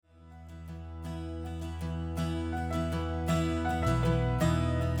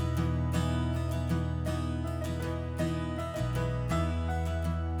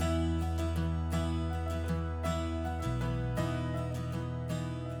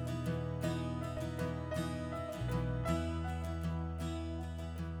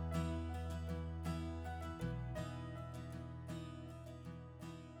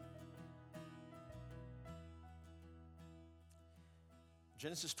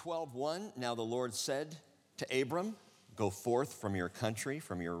Genesis 12:1, now the Lord said to Abram, go forth from your country,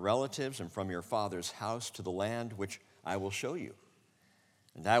 from your relatives, and from your father's house to the land which I will show you.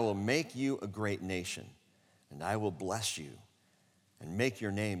 And I will make you a great nation, and I will bless you and make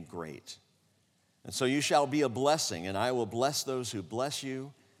your name great. And so you shall be a blessing, and I will bless those who bless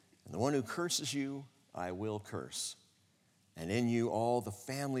you, and the one who curses you, I will curse. And in you all the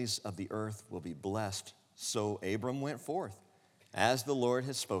families of the earth will be blessed. So Abram went forth, as the Lord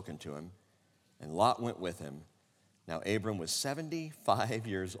had spoken to him, and Lot went with him. Now Abram was 75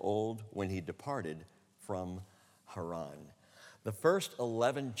 years old when he departed from Haran. The first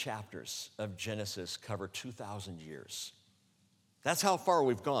 11 chapters of Genesis cover 2,000 years. That's how far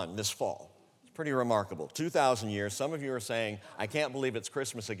we've gone this fall. It's pretty remarkable. 2,000 years. Some of you are saying, I can't believe it's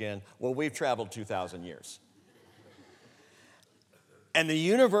Christmas again. Well, we've traveled 2,000 years. And the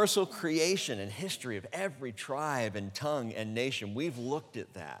universal creation and history of every tribe and tongue and nation, we've looked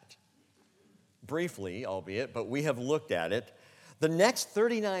at that. Briefly, albeit, but we have looked at it. The next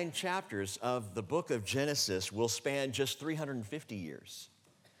 39 chapters of the book of Genesis will span just 350 years.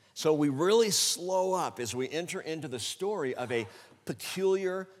 So we really slow up as we enter into the story of a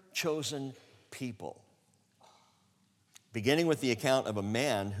peculiar, chosen people. Beginning with the account of a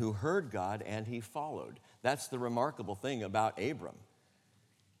man who heard God and he followed. That's the remarkable thing about Abram.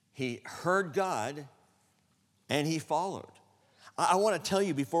 He heard God and he followed. I want to tell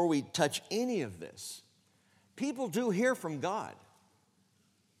you before we touch any of this, people do hear from God.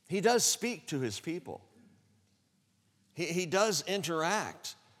 He does speak to his people. He does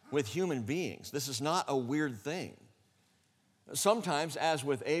interact with human beings. This is not a weird thing. Sometimes, as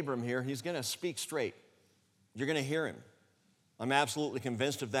with Abram here, he's going to speak straight. You're going to hear him. I'm absolutely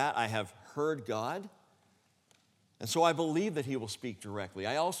convinced of that. I have heard God. And so I believe that he will speak directly.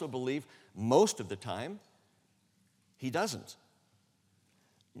 I also believe most of the time he doesn't.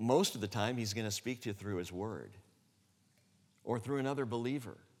 Most of the time he's going to speak to you through his word or through another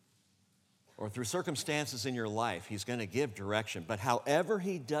believer or through circumstances in your life. He's going to give direction. But however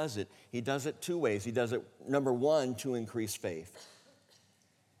he does it two ways. He does it, number one, to increase faith.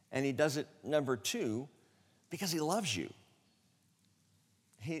 And he does it, number two, because he loves you.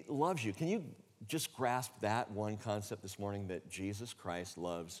 He loves you. Can you just grasp that one concept this morning, that Jesus Christ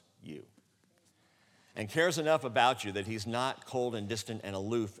loves you and cares enough about you that he's not cold and distant and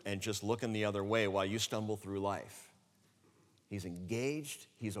aloof and just looking the other way while you stumble through life. He's engaged,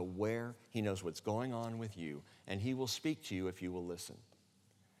 he's aware, he knows what's going on with you, and he will speak to you if you will listen.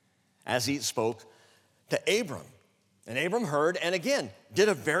 As he spoke to Abram, and Abram heard and again did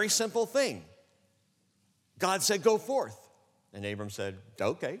a very simple thing. God said, go forth. And Abram said,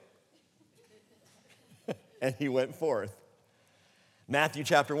 okay. And he went forth. Matthew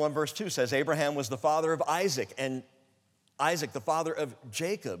chapter 1, verse 2 says, Abraham was the father of Isaac, and Isaac the father of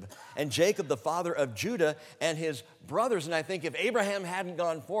Jacob, and Jacob the father of Judah and his brothers. And I think if Abraham hadn't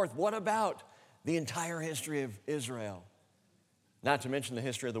gone forth, what about the entire history of Israel? Not to mention the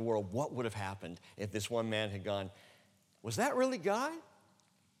history of the world. What would have happened if this one man had gone, was that really God?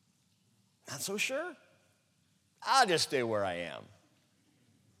 Not so sure. I'll just stay where I am.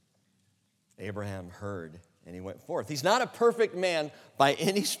 Abraham heard and he went forth. He's not a perfect man by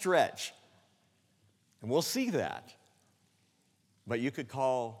any stretch. And we'll see that. But you could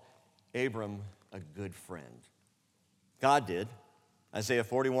call Abram a good friend. God did. Isaiah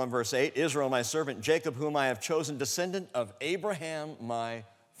 41, verse 8, Israel, my servant, Jacob, whom I have chosen, descendant of Abraham, my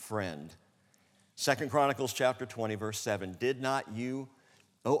friend. 2 Chronicles chapter 20, verse 7, did not you,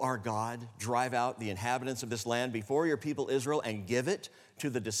 O our God, drive out the inhabitants of this land before your people Israel and give it to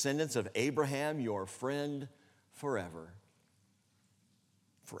the descendants of Abraham, your friend, forever.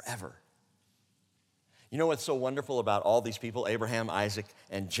 Forever. You know what's so wonderful about all these people, Abraham, Isaac,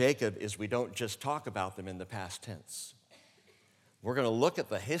 and Jacob, is we don't just talk about them in the past tense. We're going to look at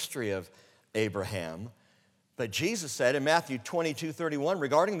the history of Abraham. But Jesus said in Matthew 22:31,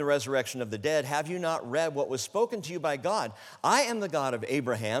 regarding the resurrection of the dead, have you not read what was spoken to you by God? I am the God of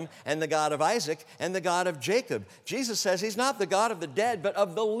Abraham and the God of Isaac and the God of Jacob. Jesus says he's not the God of the dead, but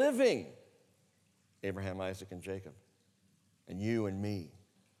of the living. Abraham, Isaac, and Jacob. And you and me.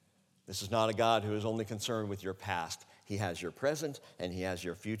 This is not a God who is only concerned with your past. He has your present and he has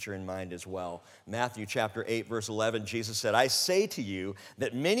your future in mind as well. Matthew chapter 8, verse 11, Jesus said, I say to you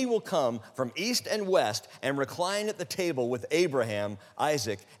that many will come from east and west and recline at the table with Abraham,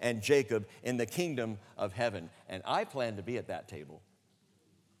 Isaac, and Jacob in the kingdom of heaven. And I plan to be at that table.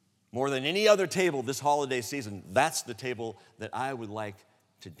 More than any other table this holiday season, that's the table that I would like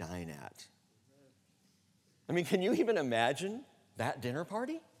to dine at. I mean, can you even imagine that dinner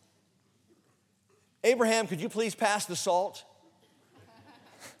party? Abraham, could you please pass the salt?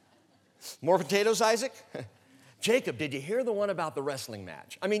 More potatoes, Isaac? Jacob, did you hear the one about the wrestling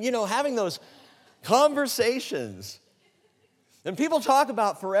match? I mean, having those conversations. And people talk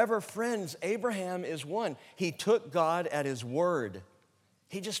about forever friends. Abraham is one. He took God at his word.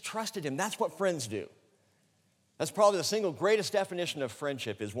 He just trusted him. That's what friends do. That's probably the single greatest definition of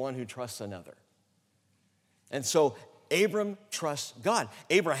friendship, is one who trusts another. And so Abram trusts God.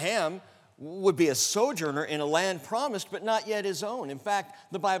 Abraham would be a sojourner in a land promised, but not yet his own. In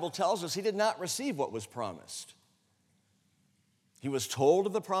fact, the Bible tells us he did not receive what was promised. He was told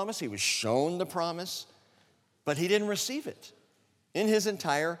of the promise, he was shown the promise, but he didn't receive it in his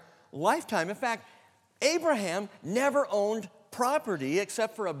entire lifetime. In fact, Abraham never owned property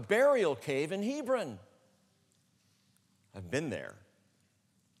except for a burial cave in Hebron. I've been there.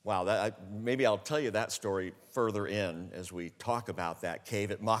 Wow, maybe I'll tell you that story further in as we talk about that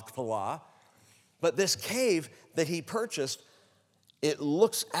cave at Machpelah. But this cave that he purchased, it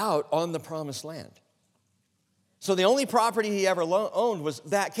looks out on the promised land. So the only property he ever owned was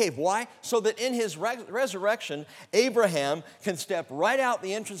that cave. Why? So that in his resurrection, Abraham can step right out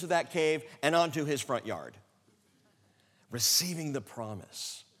the entrance of that cave and onto his front yard, receiving the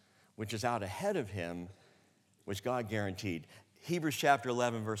promise, which is out ahead of him, which God guaranteed. Hebrews chapter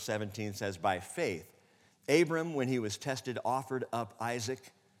 11, verse 17 says, by faith, Abram, when he was tested, offered up Isaac,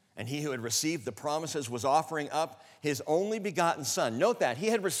 and he who had received the promises was offering up his only begotten son. Note that. He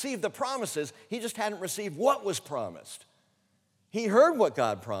had received the promises, he just hadn't received what was promised. He heard what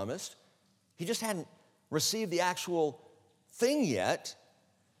God promised, he just hadn't received the actual thing yet.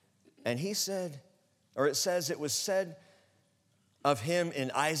 And he said, or it says, it was said of him,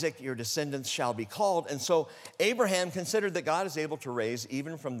 in Isaac your descendants shall be called. And so Abraham considered that God is able to raise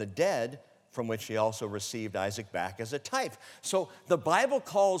even from the dead, from which he also received Isaac back as a type. So the Bible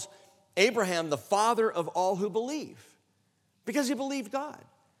calls Abraham the father of all who believe, because he believed God,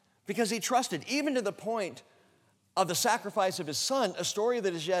 because he trusted, even to the point of the sacrifice of his son, a story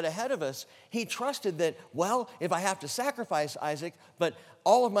that is yet ahead of us. He trusted that, well, if I have to sacrifice Isaac, but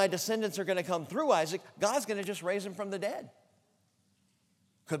all of my descendants are going to come through Isaac, God's going to just raise him from the dead.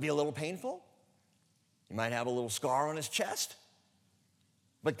 Could be a little painful. He might have a little scar on his chest,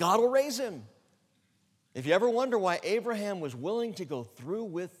 but God will raise him. If you ever wonder why Abraham was willing to go through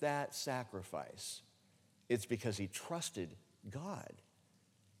with that sacrifice, it's because he trusted God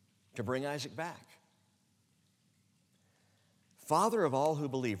to bring Isaac back. Father of all who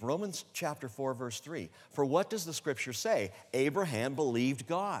believe. Romans chapter 4, verse 3. For what does the scripture say? Abraham believed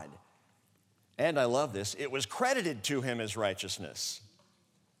God. And I love this. It was credited to him as righteousness.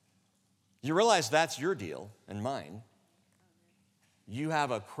 You realize that's your deal and mine. You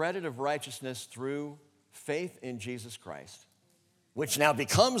have a credit of righteousness through faith in Jesus Christ, which now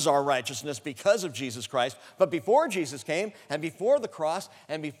becomes our righteousness because of Jesus Christ. But before Jesus came, and before the cross,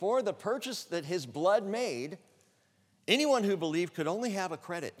 and before the purchase that his blood made, anyone who believed could only have a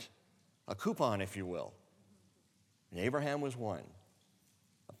credit, a coupon, if you will. And Abraham was one.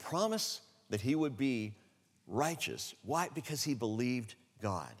 A promise that he would be righteous. Why? Because he believed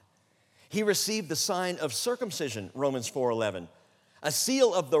God. He received the sign of circumcision, Romans 4:11, a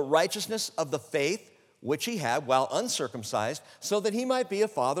seal of the righteousness of the faith which he had while uncircumcised, so that he might be a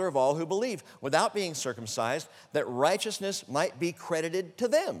father of all who believe, without being circumcised, that righteousness might be credited to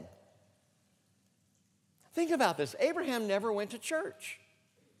them. Think about this. Abraham never went to church.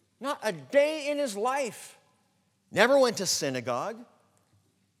 Not a day in his life. Never went to synagogue.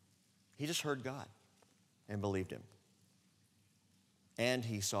 He just heard God and believed him. And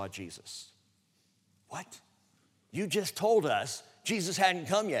he saw Jesus. What? You just told us Jesus hadn't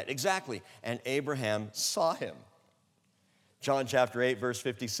come yet. Exactly. And Abraham saw him. John chapter 8, verse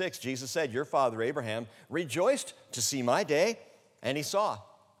 56, Jesus said, your father Abraham rejoiced to see my day, and he saw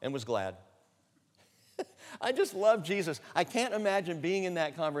and was glad. I just love Jesus. I can't imagine being in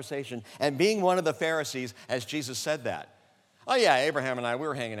that conversation and being one of the Pharisees as Jesus said that. Oh yeah, Abraham and I, we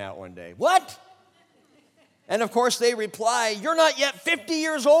were hanging out one day. What? And of course they reply, you're not yet 50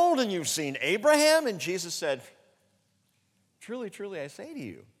 years old and you've seen Abraham? And Jesus said, truly, truly, I say to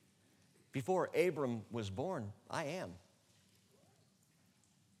you, before Abram was born, I am.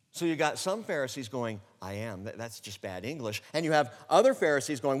 So you got some Pharisees going, I am. That's just bad English. And you have other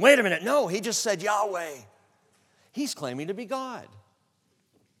Pharisees going, wait a minute, no, he just said Yahweh. He's claiming to be God.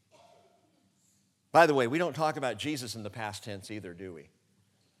 By the way, we don't talk about Jesus in the past tense either, do we?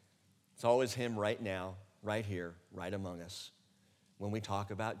 It's always him right now, right here, right among us. When we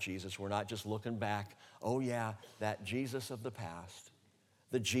talk about Jesus, we're not just looking back, oh yeah, that Jesus of the past,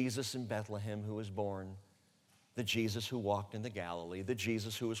 the Jesus in Bethlehem who was born, the Jesus who walked in the Galilee, the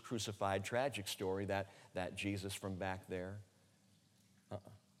Jesus who was crucified, tragic story, that Jesus from back there.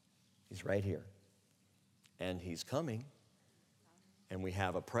 He's He's right here. And he's coming. And we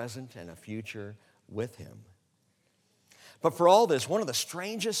have a present and a future with him. But for all this, one of the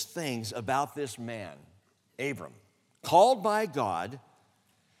strangest things about this man, Abram, called by God,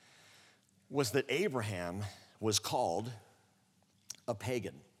 was that Abraham was called a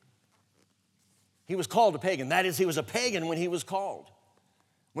pagan. He was called a pagan. That is, he was a pagan when he was called.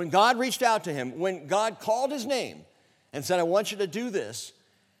 When God reached out to him, when God called his name and said, I want you to do this,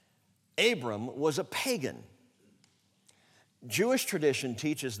 Abram was a pagan. Jewish tradition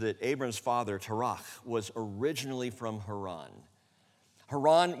teaches that Abram's father, Terach, was originally from Haran.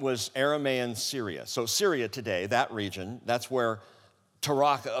 Haran was Aramaean Syria. So Syria today, that region, that's where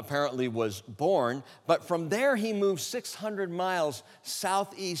Terach apparently was born. But from there, he moved 600 miles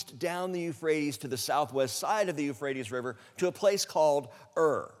southeast down the Euphrates to the southwest side of the Euphrates River to a place called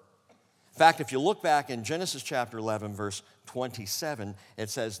Ur. In fact, if you look back in Genesis chapter 11, verse 27, it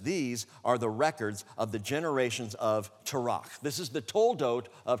says, these are the records of the generations of Terach. This is the toldot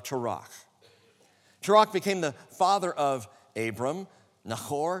of Terach. Terach became the father of Abram,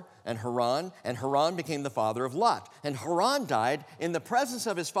 Nahor, and Haran became the father of Lot. And Haran died in the presence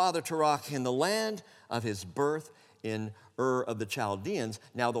of his father Terach in the land of his birth in Ur of the Chaldeans.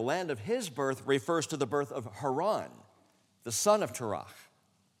 Now, the land of his birth refers to the birth of Haran, the son of Terach.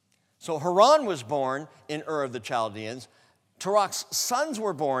 So Haran was born in Ur of the Chaldeans. Terach's sons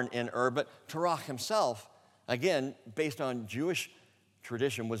were born in Ur, but Terach himself, again, based on Jewish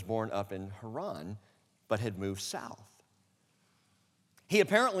tradition, was born up in Haran, but had moved south. He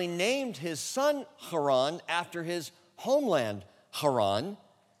apparently named his son Haran after his homeland, Haran,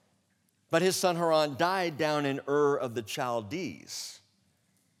 but his son Haran died down in Ur of the Chaldees.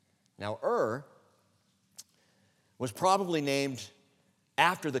 Now, Ur was probably named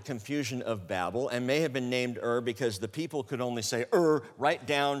after the confusion of Babel and may have been named Ur because the people could only say Ur right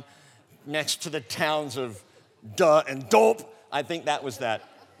down next to the towns of Duh and Dolp. I think that was that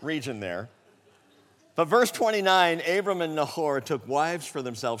region there. But verse 29, Abram and Nahor took wives for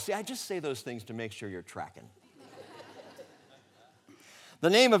themselves. See, I just say those things to make sure you're tracking. The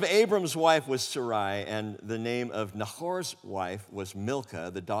name of Abram's wife was Sarai, and the name of Nahor's wife was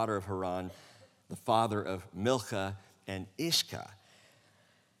Milcah, the daughter of Haran, the father of Milcah and Ishka.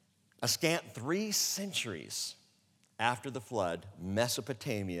 A scant 3 centuries after the flood,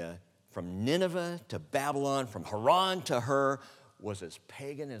 Mesopotamia, from Nineveh to Babylon, from Haran to Hur, was as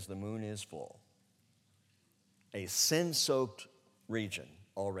pagan as the moon is full. A sin-soaked region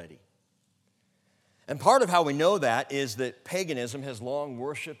already. And part of how we know that is that paganism has long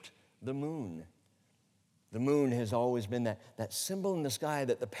worshiped the moon. The moon has always been that symbol in the sky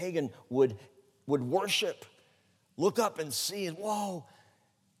that the pagan would worship. Look up and see, and whoa,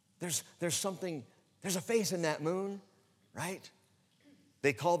 there's something, there's a face in that moon, right?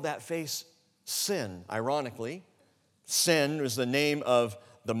 They called that face Sin, ironically. Sin was the name of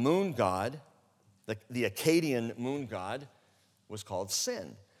the moon god. The Akkadian moon god was called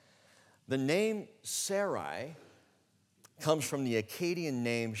Sin. The name Sarai comes from the Akkadian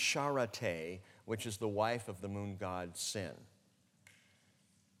name Sharate, which is the wife of the moon god Sin.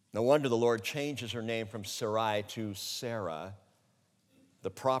 No wonder the Lord changes her name from Sarai to Sarah, the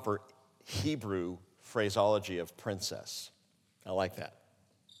proper Hebrew phraseology of princess. I like that.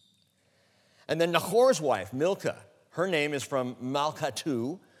 And then Nahor's wife, Milcah, her name is from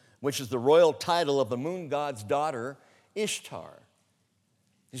Malkatu, which is the royal title of the moon god's daughter, Ishtar.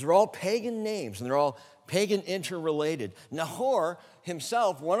 These are all pagan names, and they're all pagan interrelated. Nahor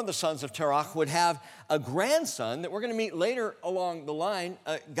himself, one of the sons of Terach, would have a grandson that we're going to meet later along the line,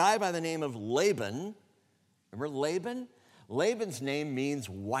 a guy by the name of Laban. Remember Laban? Laban's name means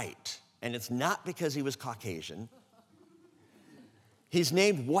white, and it's not because he was Caucasian. He's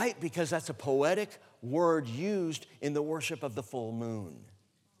named white because that's a poetic word used in the worship of the full moon.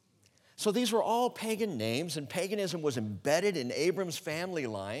 So these were all pagan names, and paganism was embedded in Abram's family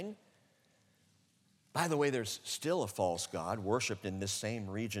line. By the way, there's still a false god worshipped in this same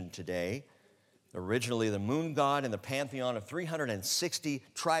region today. Originally the moon god in the pantheon of 360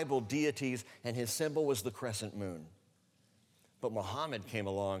 tribal deities, and his symbol was the crescent moon. But Muhammad came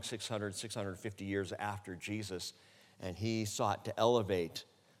along 650 years after Jesus, and he sought to elevate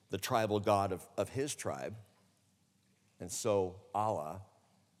the tribal god of his tribe. And so Allah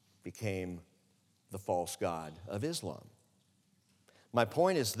became the false god of Islam. My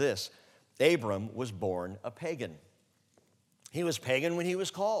point is this: Abram was born a pagan. He was pagan when he was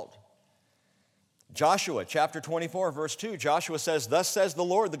called. Joshua chapter 24, verse 2, Joshua says, "Thus says the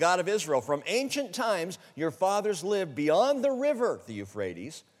Lord, the God of Israel, from ancient times your fathers lived beyond the river, the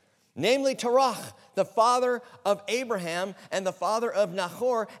Euphrates, namely Terach, the father of Abraham and the father of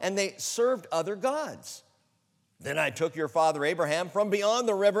Nahor, and they served other gods. Then I took your father Abraham from beyond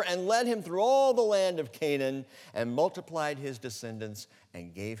the river and led him through all the land of Canaan and multiplied his descendants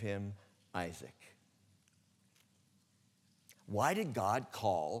and gave him Isaac. Why did God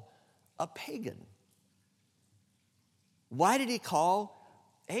call a pagan? Why did he call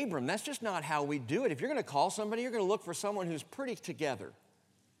Abram? That's just not how we do it. If you're going to call somebody, you're going to look for someone who's pretty together.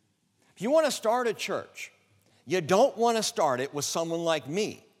 If you want to start a church, you don't want to start it with someone like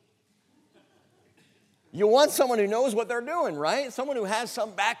me. You want someone who knows what they're doing, right? Someone who has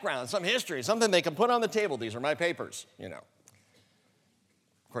some background, some history, something they can put on the table. These are my papers, you know.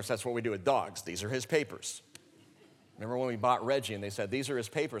 Of course, that's what we do with dogs. These are his papers. Remember when we bought Reggie and they said, these are his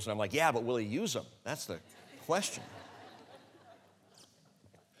papers? And I'm like, yeah, but will he use them? That's the question.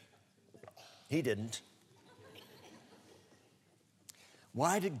 He didn't.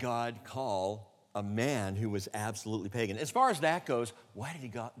 Why did God call a man who was absolutely pagan? As far as that goes, why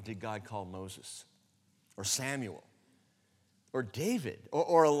did God call Moses or Samuel or David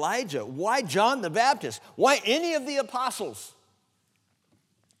or Elijah? Why John the Baptist? Why any of the apostles?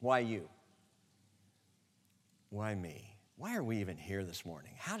 Why you? Why me? Why are we even here this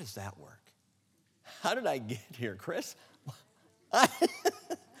morning? How does that work? How did I get here, Chris?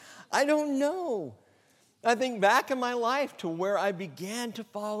 I don't know. I think back in my life to where I began to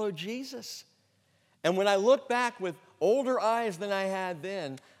follow Jesus. And when I look back with older eyes than I had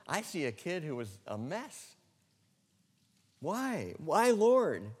then, I see a kid who was a mess. Why? Why,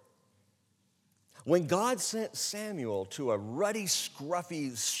 Lord? When God sent Samuel to a ruddy,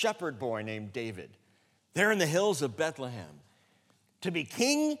 scruffy shepherd boy named David, there in the hills of Bethlehem, to be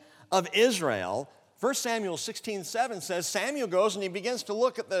king of Israel, 1 Samuel 16:7 says, Samuel goes and he begins to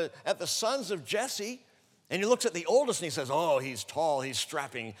look at the sons of Jesse, and he looks at the oldest and he says, oh, he's tall, he's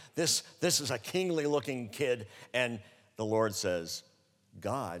strapping, this is a kingly looking kid. And the Lord says,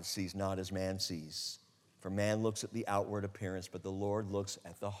 God sees not as man sees. For man looks at the outward appearance, but the Lord looks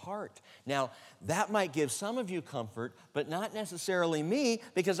at the heart. Now, that might give some of you comfort, but not necessarily me,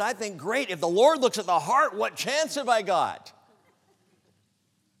 because I think, great, if the Lord looks at the heart, what chance have I got?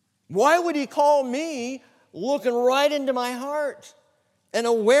 Why would he call me looking right into my heart and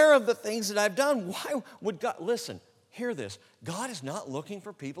aware of the things that I've done? Why would God? Listen, hear this. God is not looking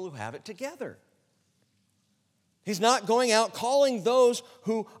for people who have it together. He's not going out calling those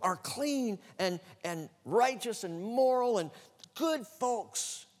who are clean and righteous and moral and good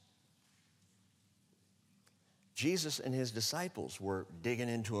folks. Jesus and his disciples were digging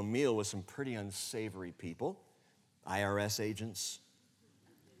into a meal with some pretty unsavory people, IRS agents,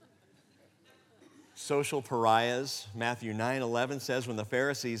 social pariahs. Matthew 9:11 says, when the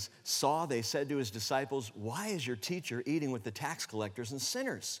Pharisees saw, they said to his disciples, why is your teacher eating with the tax collectors and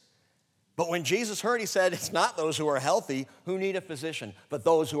sinners? But when Jesus heard, he said, it's not those who are healthy who need a physician, but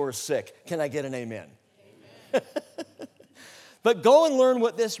those who are sick. Can I get an amen? Amen. But go and learn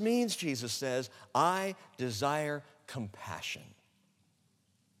what this means, Jesus says. I desire compassion,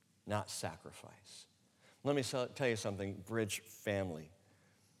 not sacrifice. Let me tell you something, Bridge family.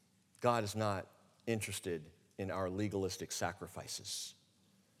 God is not interested in our legalistic sacrifices.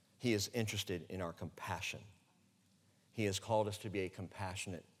 He is interested in our compassion. He has called us to be a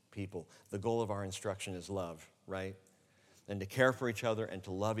compassionate people. The goal of our instruction is love, right? And to care for each other and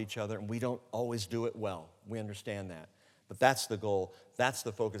to love each other. And we don't always do it well. We understand that. But that's the goal. That's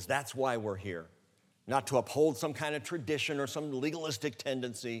the focus. That's why we're here. Not to uphold some kind of tradition or some legalistic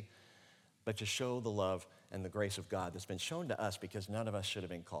tendency, but to show the love and the grace of God that's been shown to us because none of us should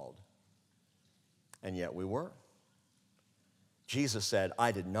have been called. And yet we were. Jesus said,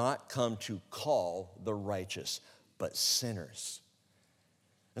 I did not come to call the righteous, but sinners.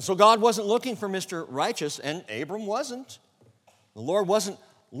 And so God wasn't looking for Mr. Righteous, and Abram wasn't. The Lord wasn't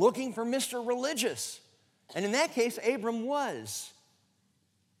looking for Mr. Religious. And in that case, Abram was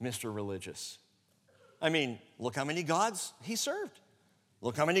Mr. Religious. I mean, look how many gods he served.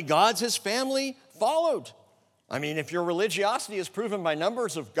 Look how many gods his family followed. I mean, if your religiosity is proven by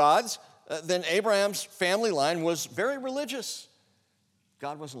numbers of gods, then Abraham's family line was very religious.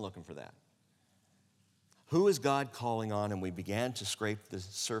 God wasn't looking for that. Who is God calling on? And we began to scrape the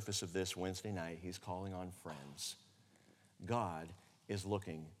surface of this Wednesday night. He's calling on friends. God is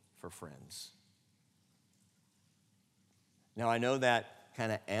looking for friends. Now, I know that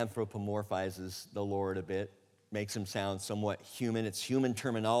kind of anthropomorphizes the Lord a bit, makes him sound somewhat human. It's human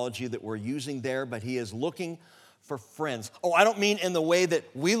terminology that we're using there, but he is looking for friends. Oh, I don't mean in the way that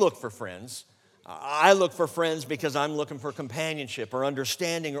we look for friends. I look for friends because I'm looking for companionship or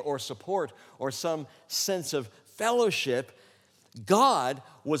understanding or support or some sense of fellowship. God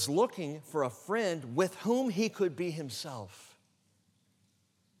was looking for a friend with whom he could be himself.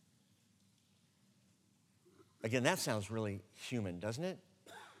 Again, that sounds really human, doesn't it?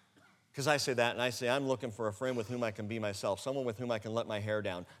 Because I say that and I say, I'm looking for a friend with whom I can be myself, someone with whom I can let my hair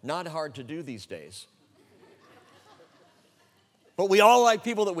down. Not hard to do these days. But we all like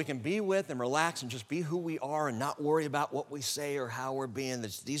people that we can be with and relax and just be who we are and not worry about what we say or how we're being.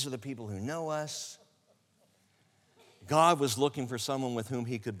 These are the people who know us. God was looking for someone with whom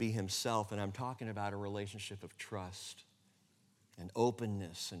he could be himself, and I'm talking about a relationship of trust and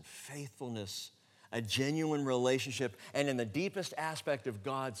openness and faithfulness, a genuine relationship. And in the deepest aspect of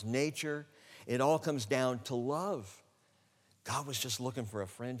God's nature, it all comes down to love. God was just looking for a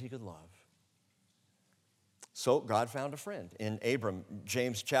friend he could love. So God found a friend in Abram.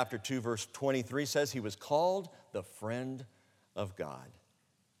 James chapter 2, verse 23 says he was called the friend of God.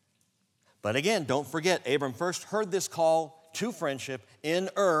 But again, don't forget, Abram first heard this call to friendship in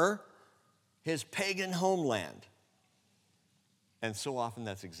his pagan homeland. And so often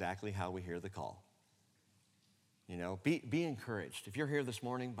that's exactly how we hear the call. You know, be encouraged. If you're here this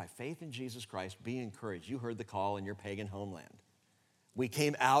morning, by faith in Jesus Christ, be encouraged. You heard the call in your pagan homeland. We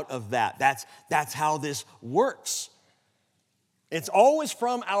came out of that. That's how this works. It's always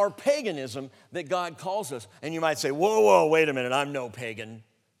from our paganism that God calls us. And you might say, whoa, wait a minute, I'm no pagan.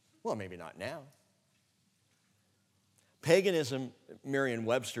 Well, maybe not now. Paganism,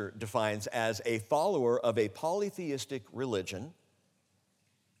 Merriam-Webster defines as a follower of a polytheistic religion.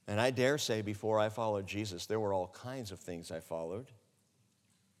 And I dare say before I followed Jesus, there were all kinds of things I followed.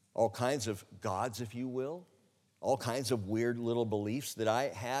 All kinds of gods, if you will. All kinds of weird little beliefs that I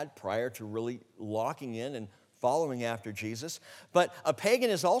had prior to really locking in and following after Jesus. But a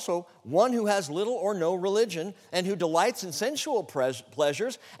pagan is also one who has little or no religion and who delights in sensual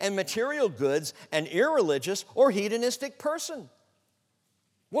pleasures and material goods, an irreligious or hedonistic person.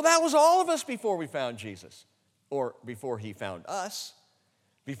 Well, that was all of us before we found Jesus, or before he found us,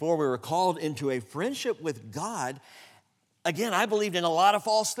 before we were called into a friendship with God. Again, I believed in a lot of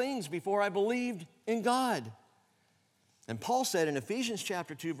false things before I believed in God. And Paul said in Ephesians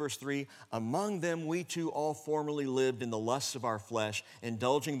chapter 2, verse 3, among them we too all formerly lived in the lusts of our flesh,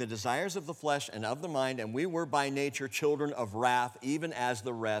 indulging the desires of the flesh and of the mind, and we were by nature children of wrath, even as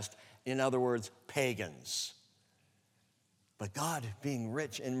the rest, in other words, pagans. But God, being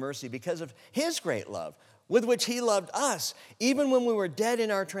rich in mercy, because of his great love, with which he loved us, even when we were dead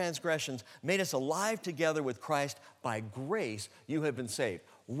in our transgressions, made us alive together with Christ. By grace you have been saved.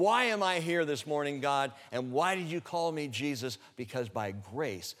 Why am I here this morning, God? And why did you call me Jesus? Because by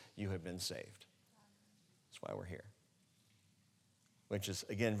grace you have been saved. That's why we're here. Which is,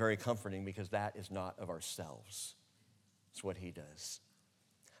 again, very comforting because that is not of ourselves. It's what he does.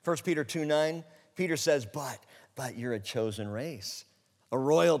 1 Peter 2:9, Peter says, but you're a chosen race, a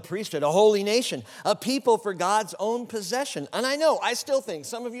royal priesthood, a holy nation, a people for God's own possession. And I know, I still think,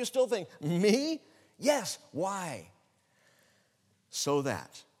 some of you still think, me? Yes, why? So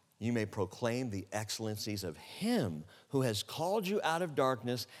that you may proclaim the excellencies of him who has called you out of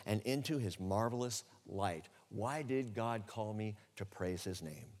darkness and into his marvelous light. Why did God call me? To praise his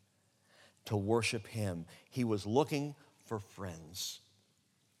name, to worship him. He was looking for friends.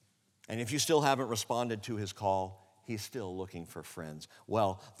 And if you still haven't responded to his call, he's still looking for friends.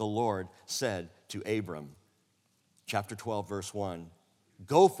 Well, the Lord said to Abram, chapter 12, verse 1,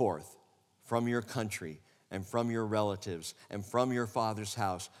 go forth from your country and from your relatives and from your father's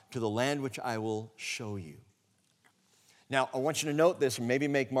house to the land which I will show you. Now, I want you to note this and maybe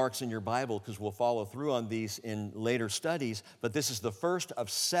make marks in your Bible because we'll follow through on these in later studies, but this is the first of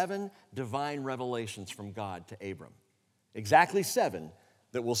 7 divine revelations from God to Abram. Exactly 7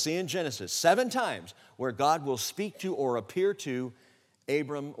 that we'll see in Genesis. 7 times where God will speak to or appear to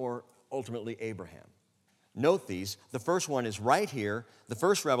Abram or ultimately Abraham. Note these. The first one is right here, the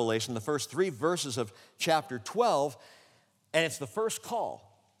first revelation, the first 3 verses of chapter 12, and it's the first call.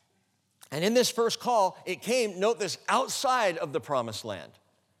 And in this first call, it came, note this, outside of the promised land.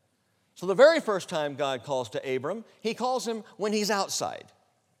 So the very first time God calls to Abram, he calls him when he's outside,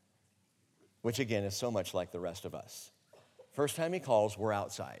 which again is so much like the rest of us. First time he calls, we're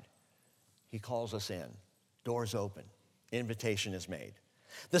outside. He calls us in. Doors open. Invitation is made.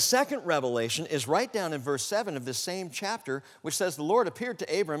 The second revelation is right down in verse 7 of this same chapter, which says, the Lord appeared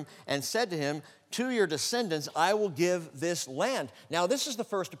to Abram and said to him, to your descendants I will give this land. Now, this is the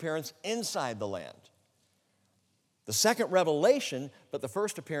first appearance inside the land. The second revelation, but the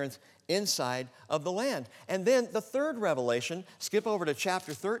first appearance inside of the land. And then the third revelation, skip over to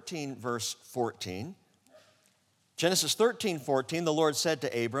chapter 13, verse 14. Genesis 13:14, the Lord said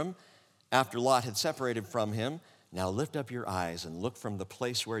to Abram, after Lot had separated from him, Now lift up your eyes and look from the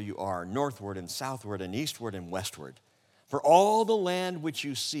place where you are, northward and southward and eastward and westward. For all the land which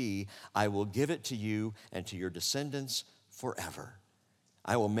you see, I will give it to you and to your descendants forever.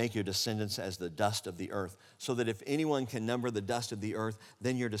 I will make your descendants as the dust of the earth, so that if anyone can number the dust of the earth,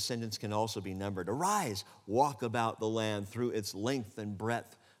 then your descendants can also be numbered. Arise, walk about the land through its length and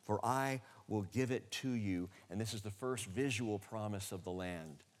breadth, for I will give it to you. And this is the first visual promise of the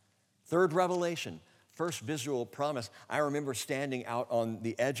land. Third revelation, first visual promise. I remember standing out on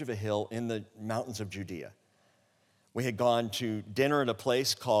the edge of a hill in the mountains of Judea. We had gone to dinner at a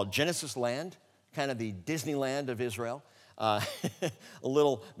place called Genesis Land, kind of the Disneyland of Israel. A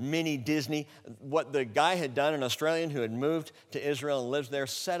little mini Disney. What the guy had done, an Australian who had moved to Israel and lives there,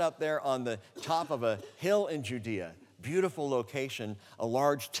 set up there on the top of a hill in Judea. Beautiful location, a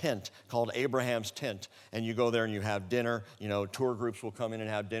large tent called Abraham's tent. And you go there and you have dinner. You know, tour groups will come in and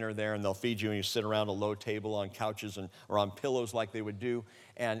have dinner there, and they'll feed you, and you sit around a low table on couches or on pillows like they would do.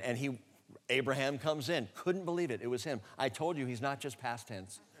 And Abraham comes in. Couldn't believe it. It was him. I told you he's not just past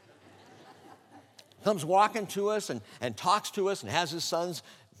tense. Comes walking to us and talks to us and has his sons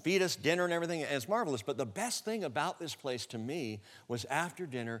feed us dinner and everything. And it's marvelous. But the best thing about this place to me was after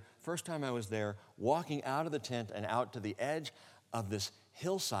dinner, first time I was there, walking out of the tent and out to the edge of this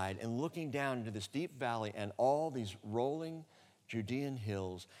hillside and looking down into this deep valley and all these rolling Judean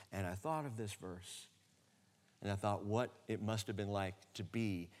hills. And I thought of this verse. And I thought what it must have been like to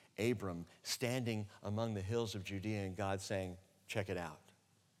be Abram standing among the hills of Judea and God saying, check it out.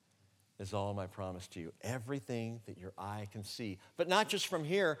 Is all my promise to you. Everything that your eye can see. But not just from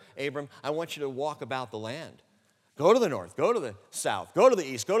here, Abram. I want you to walk about the land. Go to the north. Go to the south. Go to the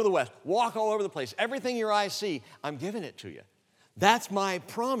east. Go to the west. Walk all over the place. Everything your eyes see, I'm giving it to you. That's my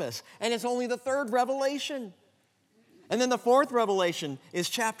promise. And it's only the third revelation. And then the fourth revelation is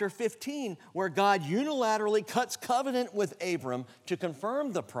chapter 15, where God unilaterally cuts covenant with Abram to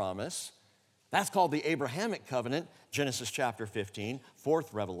confirm the promise. That's called the Abrahamic covenant, Genesis chapter 15,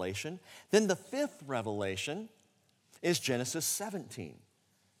 fourth revelation. Then the fifth revelation is Genesis 17,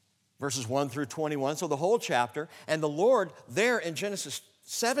 verses 1 through 21. So the whole chapter. And the Lord there in Genesis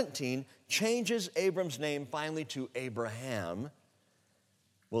 17 changes Abram's name finally to Abraham.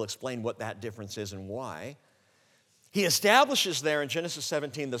 We'll explain what that difference is and why. He establishes there in Genesis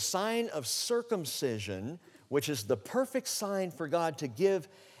 17 the sign of circumcision, which is the perfect sign for God to give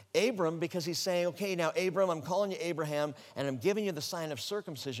Abram, because he's saying, okay, now Abram, I'm calling you Abraham, and I'm giving you the sign of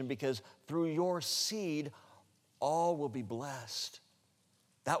circumcision because through your seed, all will be blessed.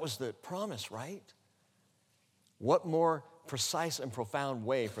 That was the promise, right? What more precise and profound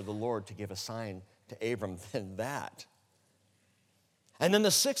way for the Lord to give a sign to Abram than that? And then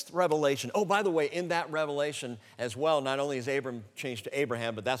the sixth revelation. Oh, by the way, in that revelation as well, not only is Abram changed to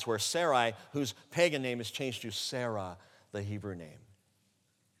Abraham, but that's where Sarai, whose pagan name is changed to Sarah, the Hebrew name.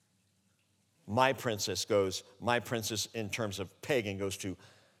 My princess in terms of pagan goes to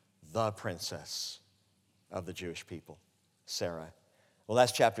the princess of the Jewish people, Sarah. Well,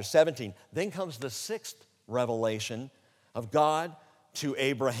 that's chapter 17. Then comes the sixth revelation of God to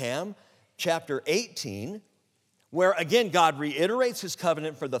Abraham, chapter 18, where again God reiterates his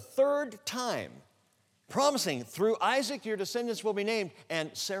covenant for the third time, promising through Isaac your descendants will be named, and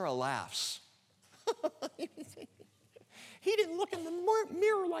Sarah laughs. He didn't look in the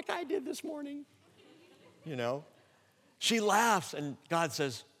mirror like I did this morning. You know? She laughs, and God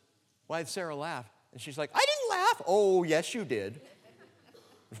says, why did Sarah laugh? And she's like, I didn't laugh. Oh, yes, you did.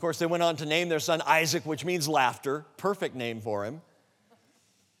 Of course, they went on to name their son Isaac, which means laughter. Perfect name for him.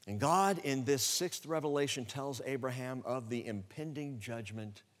 And God, in this sixth revelation, tells Abraham of the impending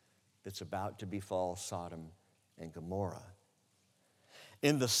judgment that's about to befall Sodom and Gomorrah.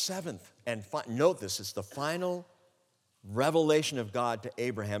 In the seventh, and note this, it's the final revelation of God to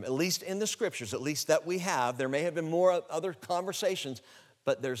Abraham, at least in the scriptures, at least that we have. There may have been more other conversations,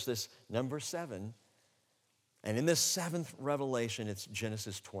 but there's this number 7. And in this seventh revelation, it's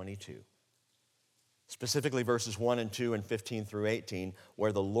Genesis 22. Specifically verses 1 and 2 and 15 through 18,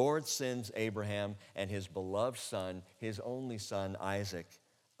 where the Lord sends Abraham and his beloved son, his only son, Isaac,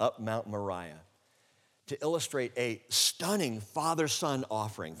 up Mount Moriah to illustrate a stunning father-son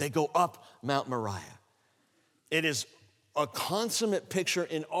offering. They go up Mount Moriah. It is a consummate picture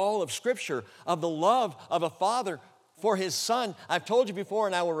in all of Scripture of the love of a father for his son. I've told you before,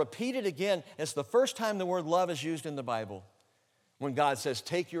 and I will repeat it again. It's the first time the word love is used in the Bible. When God says,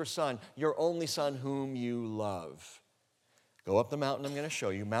 take your son, your only son whom you love. Go up the mountain I'm going to show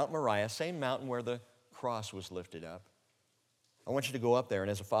you, Mount Moriah, same mountain where the cross was lifted up. I want you to go up there, and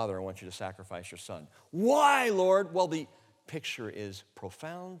as a father, I want you to sacrifice your son. Why, Lord? Well, the picture is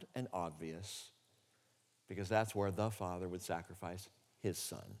profound and obvious. because that's where the Father would sacrifice his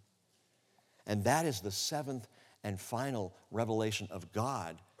Son. And that is the seventh and final revelation of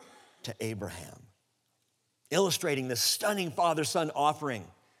God to Abraham, illustrating the stunning father-son offering.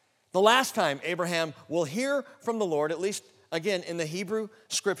 The last time Abraham will hear from the Lord, at least again in the Hebrew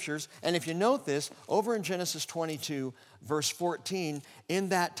Scriptures, and if you note this, over in Genesis 22, verse 14, at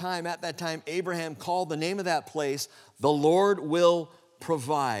that time, Abraham called the name of that place, the Lord will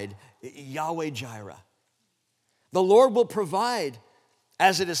provide, Yahweh Jireh. The Lord will provide,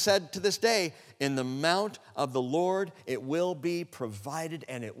 as it is said to this day, in the mount of the Lord it will be provided,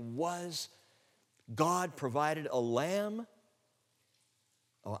 and it was. God provided a lamb.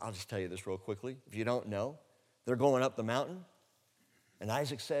 Oh, I'll just tell you this real quickly. If you don't know, they're going up the mountain, and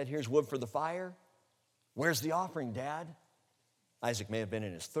Isaac said, here's wood for the fire. Where's the offering, Dad? Isaac may have been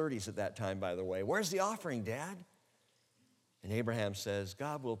in his 30s at that time, by the way. Where's the offering, Dad? And Abraham says,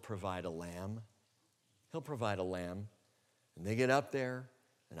 God will provide a lamb. He'll provide a lamb. And they get up there,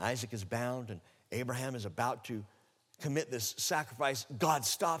 and Isaac is bound, and Abraham is about to commit this sacrifice. God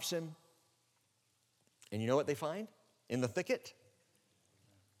stops him. And you know what they find in the thicket?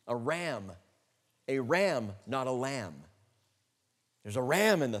 A ram, not a lamb. There's a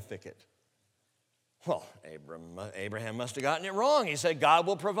ram in the thicket. Well, Abraham must have gotten it wrong. He said, God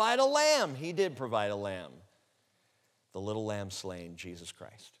will provide a lamb. He did provide a lamb. The little lamb slain, Jesus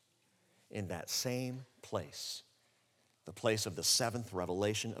Christ, in that same place, the place of the seventh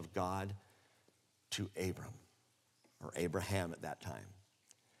revelation of God to Abram, or Abraham at that time.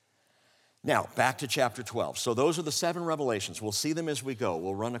 Now, back to chapter 12. So those are the seven revelations. We'll see them as we go.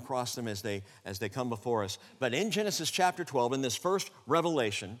 We'll run across them as they come before us. But in Genesis chapter 12, in this first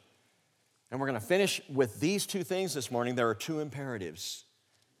revelation, and we're going to finish with these two things this morning, there are two imperatives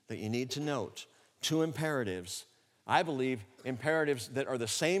that you need to note. Two imperatives. I believe imperatives that are the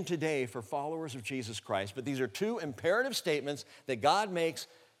same today for followers of Jesus Christ. But these are two imperative statements that God makes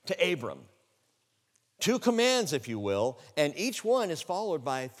to Abram. Two commands, if you will, and each one is followed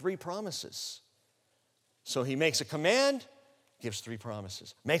by three promises. So he makes a command, gives three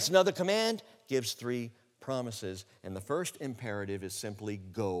promises. Makes another command, gives three promises. And the first imperative is simply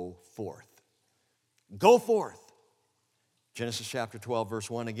go forth. Go forth. Genesis chapter 12, verse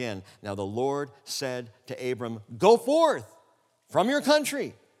 1 again. Now the Lord said to Abram, go forth from your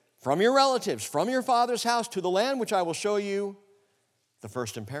country, from your relatives, from your father's house to the land which I will show you. The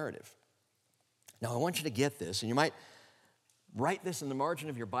first imperative. Now, I want you to get this, and you might write this in the margin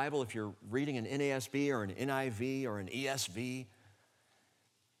of your Bible if you're reading an NASB or an NIV or an ESV.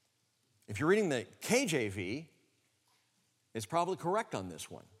 If you're reading the KJV, it's probably correct on this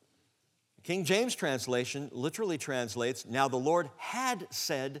one. The King James translation literally translates, now the Lord had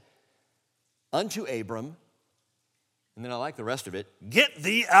said unto Abram, and then I like the rest of it, get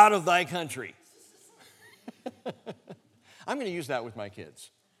thee out of thy country. I'm going to use that with my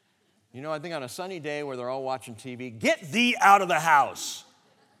kids. You know, I think on a sunny day where they're all watching TV, get thee out of the house.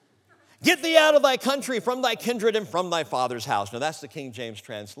 Get thee out of thy country, from thy kindred, and from thy father's house. Now, that's the King James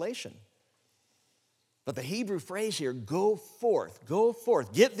translation. But the Hebrew phrase here, go forth,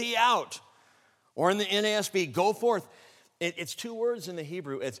 get thee out. Or in the NASB, go forth. It's two words in the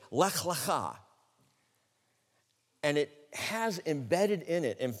Hebrew. It's lech lecha. And it has embedded in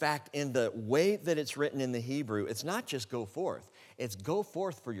it, in fact, in the way that it's written in the Hebrew, it's not just go forth. It's go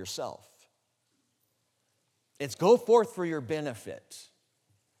forth for yourself. It's go forth for your benefit.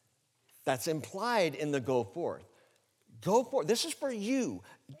 That's implied in the go forth. Go forth. This is for you.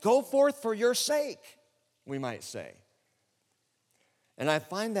 Go forth for your sake, we might say. And I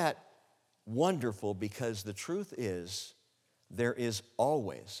find that wonderful because the truth is there is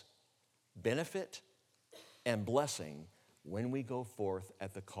always benefit and blessing when we go forth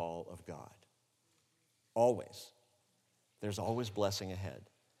at the call of God. Always. There's always blessing ahead.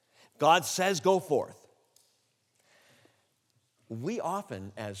 God says go forth. We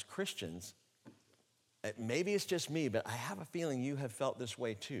often, as Christians, maybe it's just me, but I have a feeling you have felt this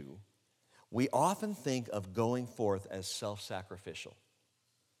way too. We often think of going forth as self-sacrificial.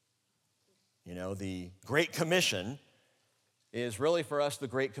 You know, the Great Commission is really for us the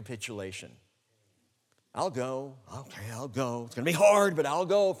Great Capitulation. I'll go. Okay, I'll go. It's going to be hard, but I'll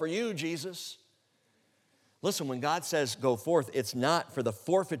go for you, Jesus. Listen, when God says go forth, it's not for the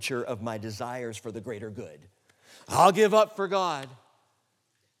forfeiture of my desires for the greater good. I'll give up for God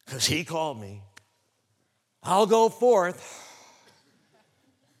because He called me. I'll go forth.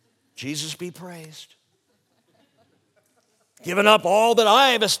 Jesus be praised. Giving up all that I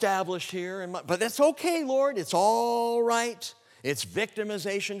have established here. But that's okay, Lord. It's all right. It's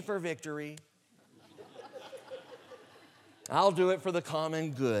victimization for victory. I'll do it for the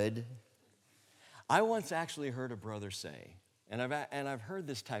common good. I once actually heard a brother say, and I've heard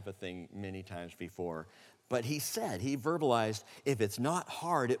this type of thing many times before, but he verbalized, if it's not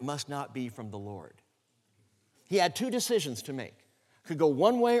hard, it must not be from the Lord. He had two decisions to make. Could go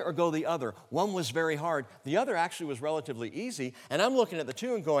one way or go the other. One was very hard. The other actually was relatively easy. And I'm looking at the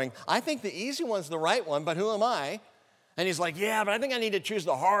two and going, I think the easy one's the right one, but who am I? And he's like, yeah, but I think I need to choose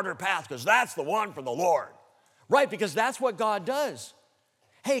the harder path because that's the one from the Lord. Right, because that's what God does.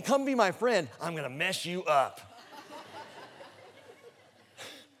 Hey, come be my friend. I'm going to mess you up.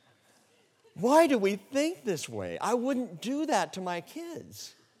 Why do we think this way? I wouldn't do that to my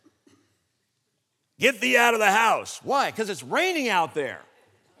kids. Get thee out of the house. Why? Because it's raining out there.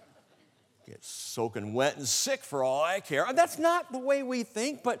 Get soaking wet and sick for all I care. That's not the way we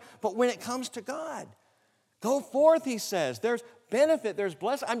think, but when it comes to God, go forth, he says. There's benefit, there's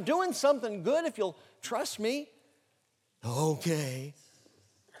blessing. I'm doing something good if you'll trust me. Okay.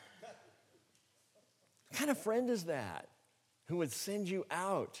 What kind of friend is that who would send you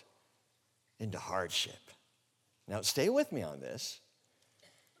out into hardship? Now, stay with me on this,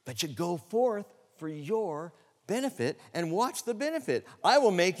 but you go forth for your benefit, and watch the benefit. I will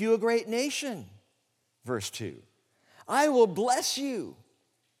make you a great nation. Verse 2. I will bless you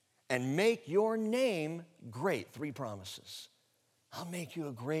and make your name great. 3 promises. I'll make you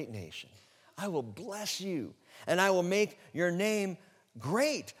a great nation. I will bless you, and I will make your name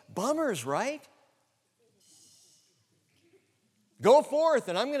great. Bummers, right? Go forth,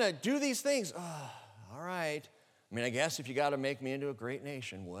 and I'm going to do these things. Oh, all right. I mean, I guess if you got to make me into a great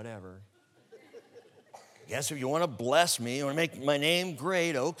nation, whatever. Guess if you want to bless me, you want to make my name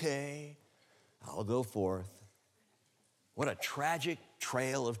great, okay, I'll go forth. What a tragic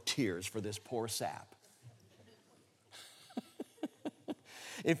trail of tears for this poor sap.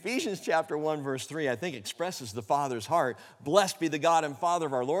 Ephesians chapter 1, verse 3, I think expresses the Father's heart. Blessed be the God and Father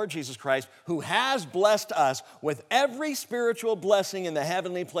of our Lord Jesus Christ, who has blessed us with every spiritual blessing in the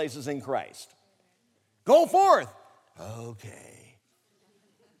heavenly places in Christ. Go forth. Okay.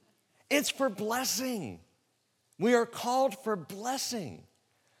 It's for blessing. We are called for blessing.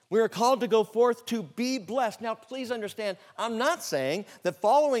 We are called to go forth to be blessed. Now, please understand, I'm not saying that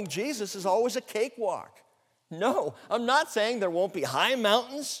following Jesus is always a cakewalk. No, I'm not saying there won't be high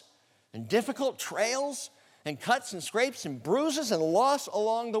mountains and difficult trails and cuts and scrapes and bruises and loss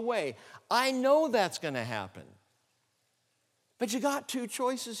along the way. I know that's going to happen. But you got 2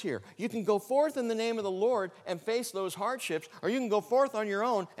 choices here. You can go forth in the name of the Lord and face those hardships, or you can go forth on your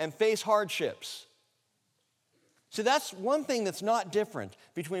own and face hardships. So that's one thing that's not different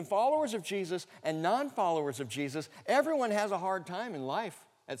between followers of Jesus and non-followers of Jesus. Everyone has a hard time in life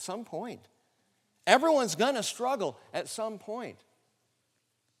at some point. Everyone's going to struggle at some point.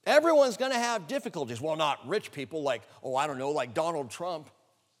 Everyone's going to have difficulties. Well, not rich people like Donald Trump.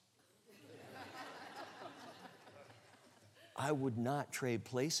 I would not trade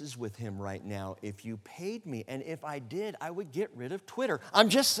places with him right now if you paid me. And if I did, I would get rid of Twitter. I'm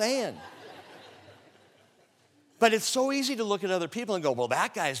just saying. But it's so easy to look at other people and go, well,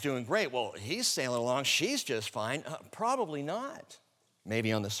 that guy's doing great. Well, he's sailing along. She's just fine. Probably not.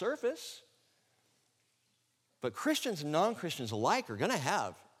 Maybe on the surface. But Christians and non-Christians alike are going to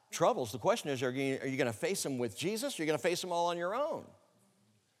have troubles. The question is, are you going to face them with Jesus, or are you going to face them all on your own?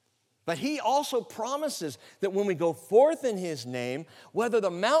 But he also promises that when we go forth in his name, whether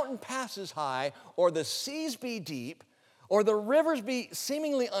the mountain passes high or the seas be deep, or the rivers be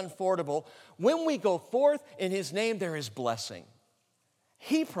seemingly unfordable, when we go forth in his name, there is blessing.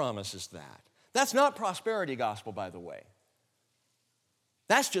 He promises that. That's not prosperity gospel, by the way.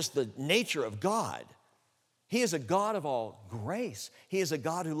 That's just the nature of God. He is a God of all grace. He is a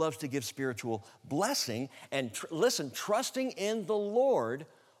God who loves to give spiritual blessing. And listen, trusting in the Lord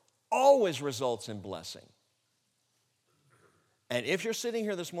always results in blessing. And if you're sitting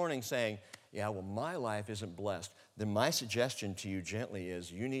here this morning saying, yeah, well, my life isn't blessed, then my suggestion to you gently is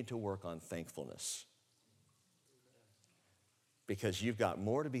you need to work on thankfulness. Because you've got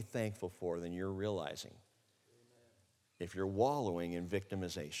more to be thankful for than you're realizing. If you're wallowing in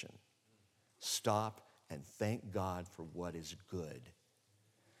victimization, stop and thank God for what is good.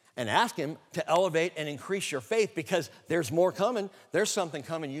 And ask him to elevate and increase your faith, because there's more coming. There's something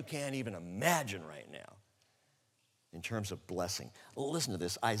coming you can't even imagine right now in terms of blessing. Listen to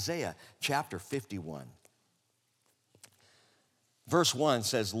this, Isaiah chapter 51. Verse 1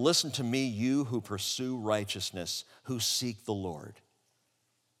 says, listen to me, you who pursue righteousness, who seek the Lord.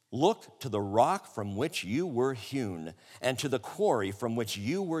 Look to the rock from which you were hewn, and to the quarry from which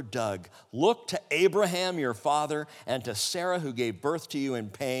you were dug. Look to Abraham your father, and to Sarah who gave birth to you in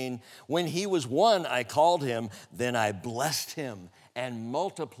pain. When he was one, I called him, then I blessed him and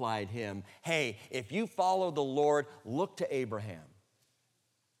multiplied him. Hey, if you follow the Lord, look to Abraham.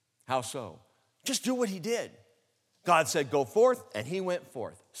 How so? Just do what he did. God said, go forth, and he went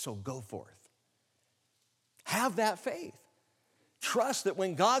forth. So go forth. Have that faith. Trust that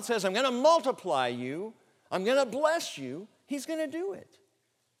when God says, I'm going to multiply you, I'm going to bless you, he's going to do it.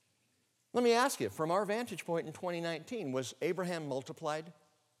 Let me ask you, from our vantage point in 2019, was Abraham multiplied?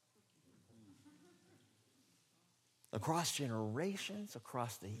 Across generations,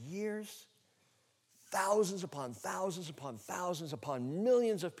 across the years, thousands upon thousands upon thousands upon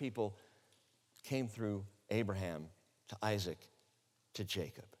millions of people came through Abraham to Isaac to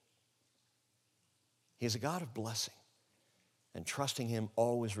Jacob. He's a God of blessing. And trusting him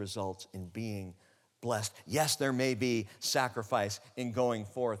always results in being blessed. Yes, there may be sacrifice in going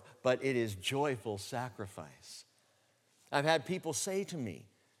forth, but it is joyful sacrifice. I've had people say to me,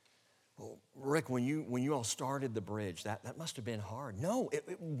 well, Rick, when you all started the bridge, that must have been hard. No,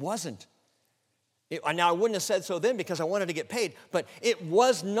 it wasn't. Now, I wouldn't have said so then because I wanted to get paid, but it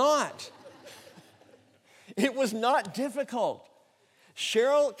was not. It was not difficult.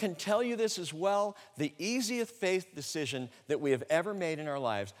 Cheryl can tell you this as well. The easiest faith decision that we have ever made in our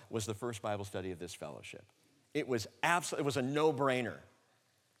lives was the first Bible study of this fellowship. It was a no-brainer.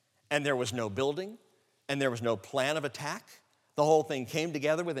 And there was no building, and there was no plan of attack. The whole thing came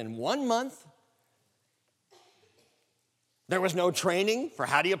together within 1 month. There was no training for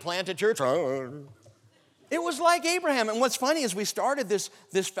how do you plant a church. It was like Abraham. And what's funny is we started this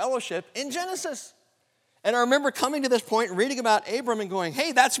fellowship in Genesis. And I remember coming to this point and reading about Abram and going,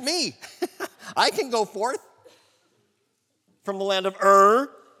 hey, that's me. I can go forth from the land of Ur.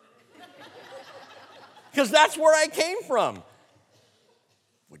 Because that's where I came from.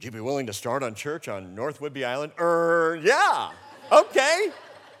 Would you be willing to start on church on North Whidbey Island? Yeah, okay.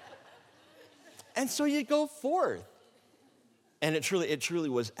 And so you go forth. And it truly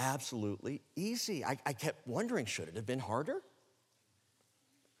was absolutely easy. I kept wondering, should it have been harder?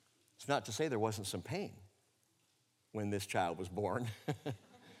 It's not to say there wasn't some pain when this child was born.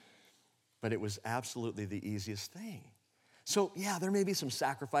 But it was absolutely the easiest thing. So, yeah, there may be some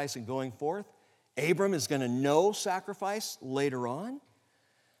sacrifice in going forth. Abram is going to know sacrifice later on.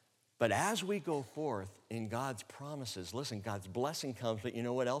 But as we go forth in God's promises, listen, God's blessing comes, but you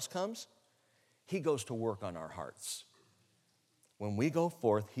know what else comes? He goes to work on our hearts. When we go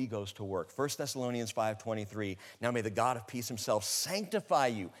forth, he goes to work. 1 Thessalonians 5:23, now may the God of peace himself sanctify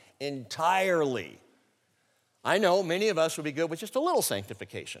you entirely. I know many of us would be good with just a little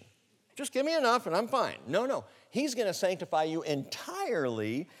sanctification. Just give me enough and I'm fine. No. He's going to sanctify you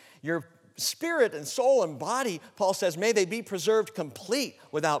entirely. Your spirit and soul and body, Paul says, may they be preserved complete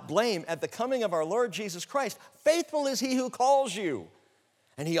without blame at the coming of our Lord Jesus Christ. Faithful is he who calls you,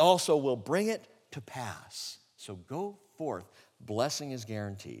 and he also will bring it to pass. So go forth. Blessing is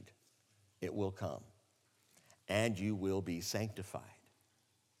guaranteed. It will come. And you will be sanctified.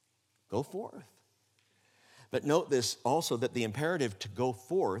 Go forth. But note this also, that the imperative to go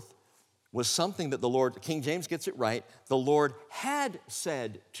forth was something that the Lord, King James gets it right, the Lord had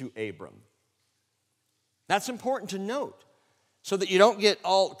said to Abram. That's important to note so that you don't get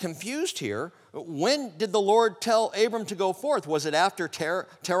all confused here. When did the Lord tell Abram to go forth? Was it after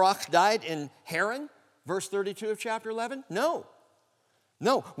Terach died in Haran, verse 32 of chapter 11? No,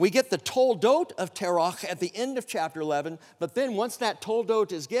 we get the toldot of Terach at the end of chapter 11, but then once that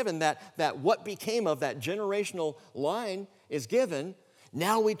toldot is given, that what became of that generational line is given,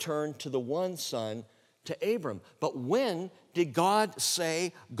 now we turn to the one son, to Abram. But when did God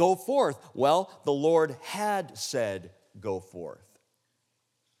say, go forth? Well, the Lord had said, go forth.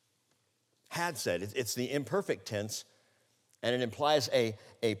 Had said. It's the imperfect tense, and it implies a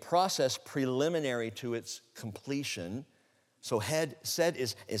process preliminary to its completion. So had said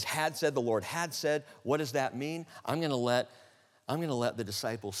is had said, the Lord had said. What does that mean? I'm going to let the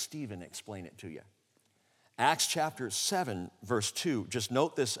disciple Stephen explain it to you. Acts chapter 7, verse 2. Just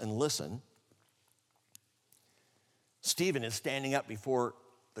note this and listen. Stephen is standing up before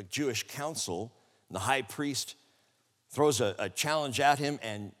the Jewish council, and the high priest throws a challenge at him,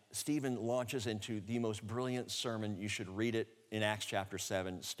 and Stephen launches into the most brilliant sermon. You should read it in Acts chapter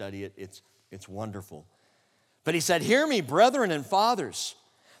 7, study it. It's wonderful. But he said, hear me, brethren and fathers.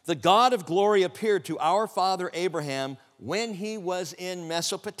 The God of glory appeared to our father Abraham when he was in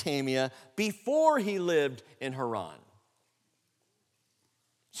Mesopotamia, before he lived in Haran.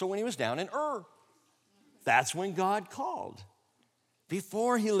 So when he was down in Ur, that's when God called.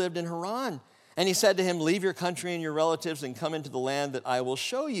 before he lived in Haran. And he said to him, leave your country and your relatives and come into the land that I will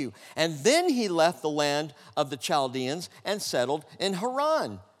show you. And then he left the land of the Chaldeans and settled in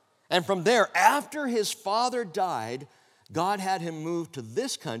Haran. And from there, after his father died, God had him move to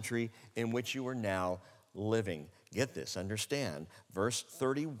this country in which you are now living. Get this, understand. Verse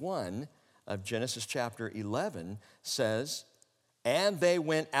 31 of Genesis chapter 11 says, and they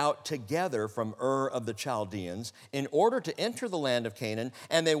went out together from Ur of the Chaldeans in order to enter the land of Canaan,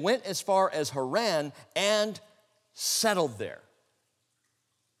 and they went as far as Haran and settled there.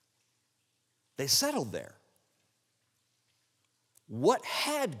 They settled there. What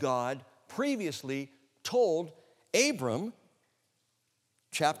had God previously told Abram?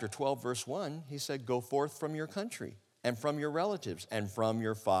 Chapter 12, verse 1, he said, go forth from your country and from your relatives and from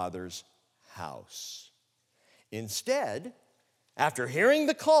your father's house. Instead, after hearing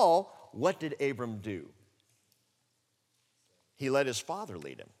the call, what did Abram do? He let his father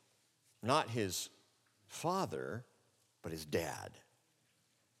lead him. Not his father, but his dad.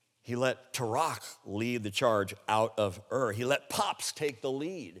 He let Tarak lead the charge out of Ur. He let Pops take the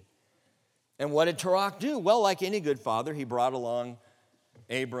lead. And what did Tarak do? Well, like any good father, he brought along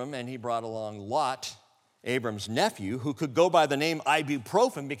Abram and he brought along Lot, Abram's nephew, who could go by the name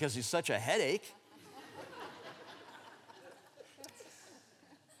ibuprofen because he's such a headache.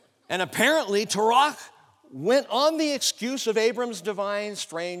 And apparently, Tarak went on the excuse of Abram's divine,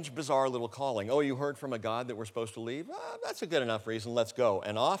 strange, bizarre little calling. Oh, you heard from a God that we're supposed to leave? Well, that's a good enough reason. Let's go.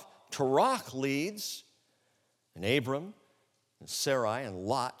 And off Tarak leads, and Abram and Sarai and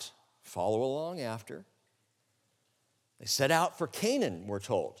Lot follow along after. They set out for Canaan, we're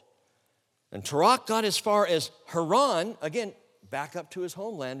told. And Tarak got as far as Haran, again, back up to his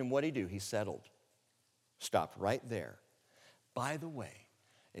homeland, and what did he do? He settled. Stopped right there. By the way,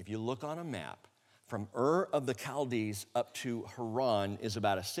 if you look on a map, from Ur of the Chaldees up to Haran is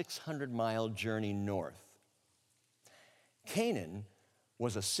about a 600-mile journey north. Canaan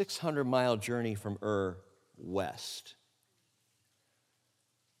was a 600-mile journey from Ur west.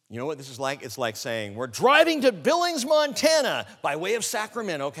 You know what this is like? It's like saying, we're driving to Billings, Montana by way of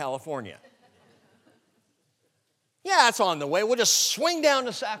Sacramento, California. Yeah, it's on the way. We'll just swing down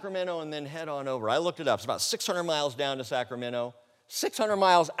to Sacramento and then head on over. I looked it up. It's about 600 miles down to Sacramento, 600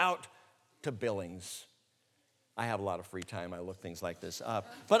 miles out to Billings. I have a lot of free time. I look things like this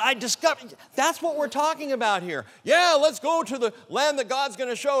up. But I discovered, that's what we're talking about here. Yeah, let's go to the land that God's going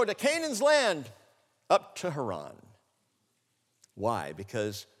to show, to Canaan's land, up to Haran. Why?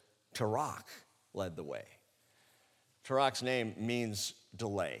 Because Tarak led the way. Tarak's name means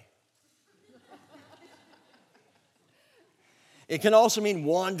delay. It can also mean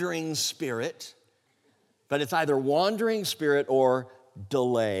wandering spirit, but it's either wandering spirit or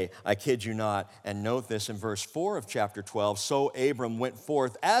delay. I kid you not. And note this in verse 4 of chapter 12. So Abram went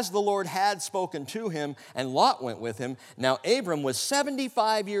forth as the Lord had spoken to him, and Lot went with him. Now Abram was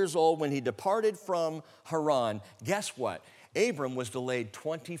 75 years old when he departed from Haran. Guess what? Abram was delayed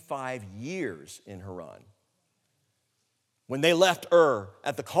 25 years in Haran. When they left Ur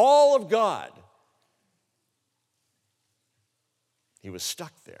at the call of God, he was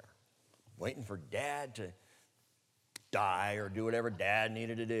stuck there, waiting for Dad to die or do whatever Dad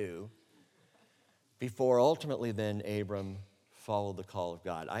needed to do, before ultimately then Abram followed the call of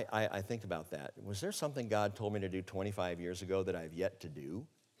God. I think about that. Was there something God told me to do 25 years ago that I've yet to do?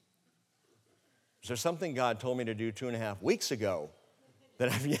 Is there something God told me to do 2.5 weeks ago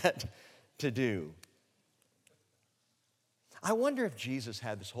that I've yet to do? I wonder if Jesus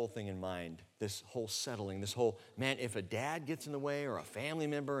had this whole thing in mind, this whole settling, this whole, man, if a dad gets in the way or a family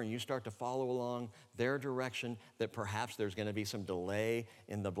member and you start to follow along their direction, that perhaps there's going to be some delay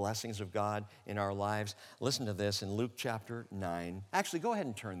in the blessings of God in our lives. Listen to this in Luke chapter 9. Actually, go ahead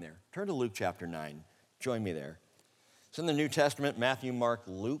and turn there. Turn to Luke chapter 9. Join me there. It's in the New Testament, Matthew, Mark,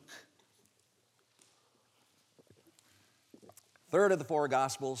 Luke. Third of the four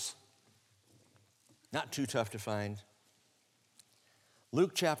Gospels. Not too tough to find.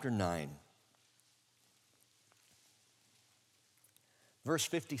 Luke chapter 9, verse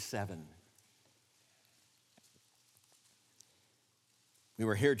 57. We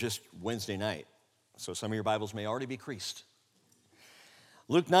were here just Wednesday night, so some of your Bibles may already be creased.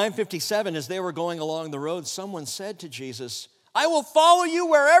 Luke 9:57, as they were going along the road, someone said to Jesus, I will follow you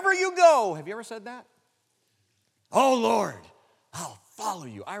wherever you go. Have you ever said that? Oh, Lord, I'll follow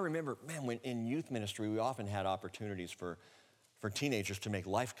you. I remember, man, when in youth ministry, we often had opportunities for teenagers to make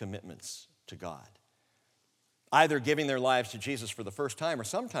life commitments to God. Either giving their lives to Jesus for the first time or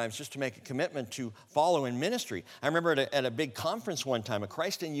sometimes just to make a commitment to follow in ministry. I remember at a big conference one time, a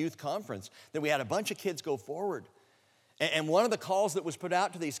Christ in Youth conference, that we had a bunch of kids go forward. And one of the calls that was put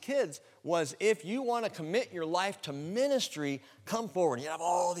out to these kids was, if you want to commit your life to ministry, come forward. You have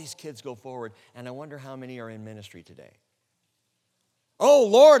all these kids go forward. And I wonder how many are in ministry today. Oh,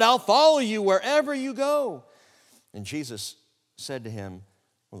 Lord, I'll follow you wherever you go. And Jesus said to him,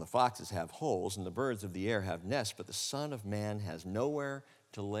 well, the foxes have holes and the birds of the air have nests, but the Son of Man has nowhere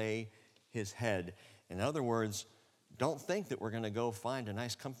to lay his head. In other words, don't think that we're going to go find a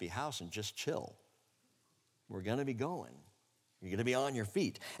nice comfy house and just chill. We're going to be going. You're going to be on your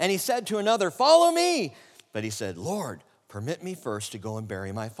feet. And he said to another, follow me. But he said, Lord, permit me first to go and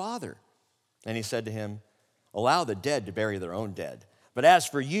bury my father. And he said to him, allow the dead to bury their own dead. But as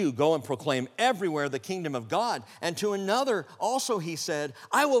for you, go and proclaim everywhere the kingdom of God. And to another also he said,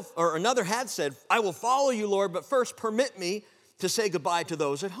 another had said, I will follow you, Lord, but first permit me to say goodbye to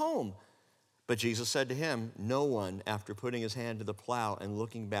those at home. But Jesus said to him, no one, after putting his hand to the plow and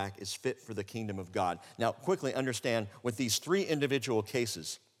looking back, is fit for the kingdom of God. Now, quickly understand, with these three individual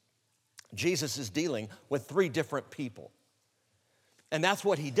cases, Jesus is dealing with three different people. And that's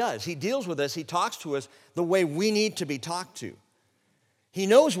what he does. He deals with us, he talks to us the way we need to be talked to. He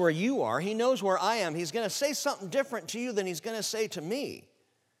knows where you are, he knows where I am. He's going to say something different to you than he's going to say to me,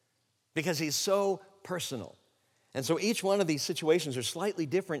 because he's so personal. And so each one of these situations are slightly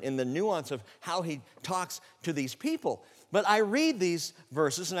different in the nuance of how he talks to these people. But I read these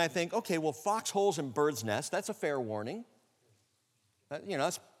verses and I think, okay, well, foxholes and birds' nests, that's a fair warning.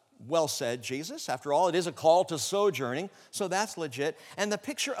 That's well said, Jesus. After all, it is a call to sojourning, so that's legit. And the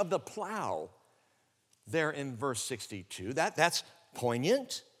picture of the plow there in verse 62, that's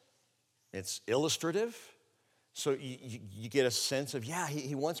poignant. It's illustrative. So you get a sense of,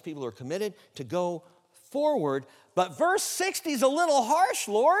 he wants people who are committed to go forward. But verse 60 is a little harsh,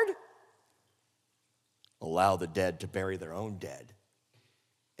 Lord. Allow the dead to bury their own dead.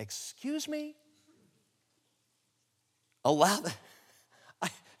 Excuse me?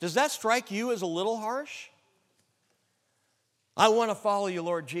 Does that strike you as a little harsh? I want to follow you,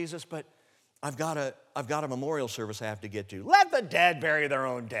 Lord Jesus, but I've got a memorial service I have to get to. Let the dead bury their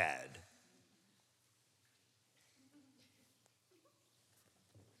own dead.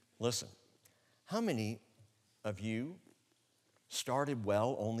 Listen, how many of you started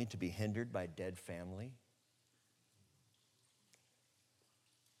well only to be hindered by dead family?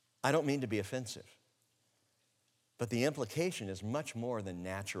 I don't mean to be offensive, but the implication is much more than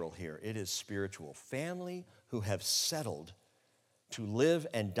natural here. It is spiritual. Family who have settled to live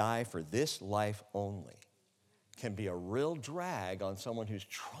and die for this life only can be a real drag on someone who's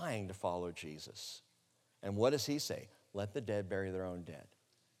trying to follow Jesus. And what does he say? Let the dead bury their own dead.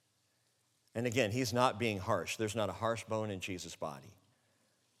 And again, he's not being harsh. There's not a harsh bone in Jesus' body.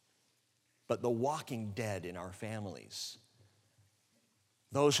 But the walking dead in our families,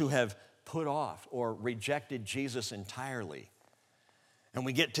 those who have put off or rejected Jesus entirely, and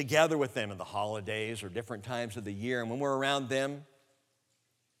we get together with them in the holidays or different times of the year, and when we're around them,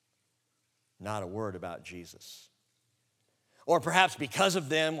 not a word about Jesus. Or perhaps because of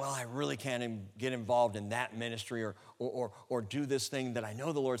them, well, I really can't get involved in that ministry or do this thing that I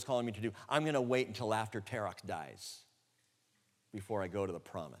know the Lord's calling me to do. I'm going to wait until after Terach dies before I go to the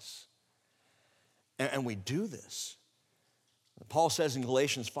promise. And we do this. Paul says in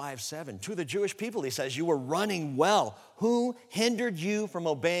Galatians 5:7, to the Jewish people, he says, you were running well. Who hindered you from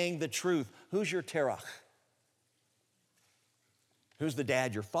obeying the truth? Who's your Terach? Who's the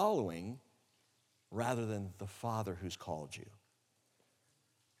dad you're following rather than the Father who's called you?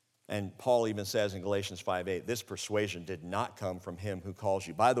 And Paul even says in Galatians 5:8, this persuasion did not come from him who calls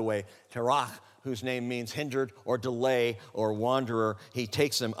you. By the way, Terach, whose name means hindered or delay or wanderer, he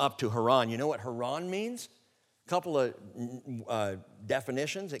takes them up to Haran. You know what Haran means? A couple of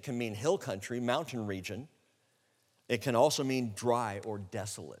definitions. It can mean hill country, mountain region. It can also mean dry or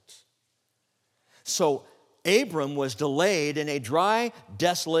desolate. So Abram was delayed in a dry,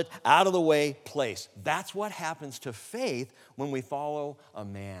 desolate, out-of-the-way place. That's what happens to faith when we follow a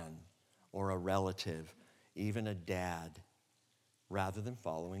man or a relative, even a dad, rather than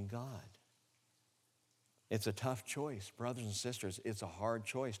following God. It's a tough choice, brothers and sisters. It's a hard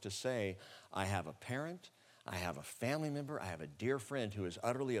choice to say, I have a parent, I have a family member, I have a dear friend who is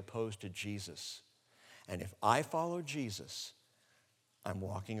utterly opposed to Jesus. And if I follow Jesus, I'm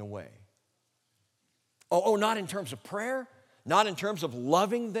walking away. Oh, not in terms of prayer, not in terms of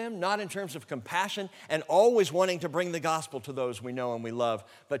loving them, not in terms of compassion, and always wanting to bring the gospel to those we know and we love,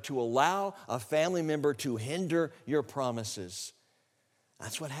 but to allow a family member to hinder your promises.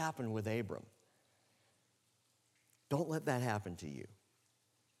 That's what happened with Abram. Don't let that happen to you.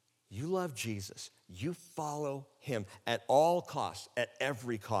 You love Jesus. You follow him at all costs, at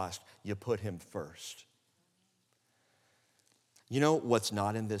every cost. You put him first. You know what's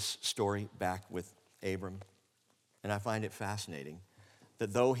not in this story back with Abram? And I find it fascinating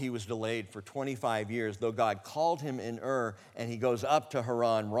that though he was delayed for 25 years, though God called him in Ur, and he goes up to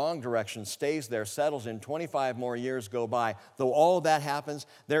Haran, wrong direction, stays there, settles in, 25 more years go by, though all of that happens,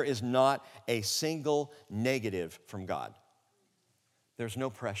 there is not a single negative from God. There's no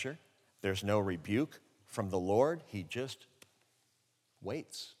pressure. There's no rebuke from the Lord. He just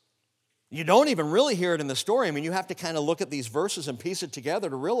waits. You don't even really hear it in the story. I mean, you have to kind of look at these verses and piece it together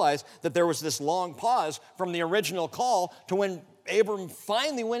to realize that there was this long pause from the original call to when Abram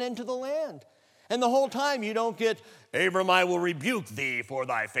finally went into the land. And the whole time you don't get, Abram, I will rebuke thee for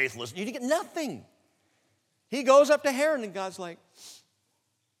thy faithlessness. You get nothing. He goes up to Haran and God's like,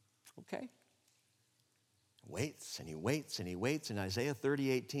 okay. Waits and he waits and he waits. And Isaiah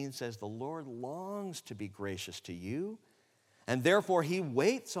 30:18 says, the Lord longs to be gracious to you, and therefore he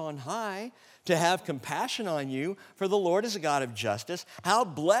waits on high to have compassion on you, for the Lord is a God of justice. How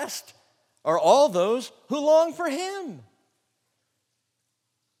blessed are all those who long for him.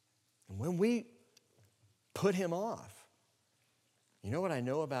 And when we put him off, you know what I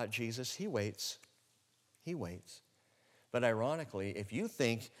know about Jesus? He waits. He waits. But ironically, if you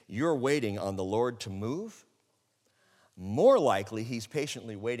think you're waiting on the Lord to move, more likely he's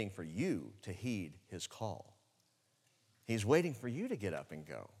patiently waiting for you to heed his call. He's waiting for you to get up and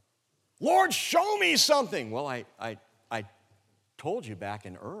go. Lord, show me something. Well, I told you back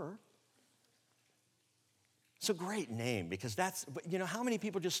in Ur. It's a great name because but you know, how many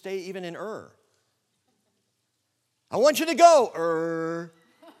people just stay even in Ur? I want you to go, Ur.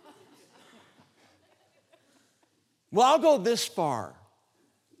 Well, I'll go this far.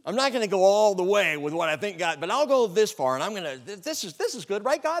 I'm not going to go all the way with what I think God, but I'll go this far, and I'm going to, this is good,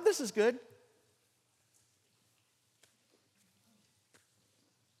 right, God? This is good.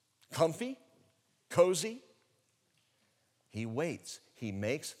 Comfy, cozy. He waits. He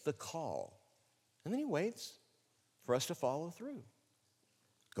makes the call. And then he waits for us to follow through.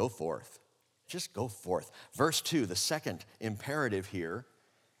 Go forth. Just go forth. Verse 2, the second imperative here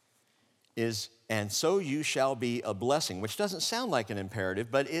is, and so you shall be a blessing, which doesn't sound like an imperative,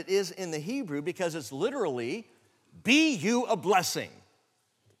 but it is in the Hebrew because it's literally, be you a blessing.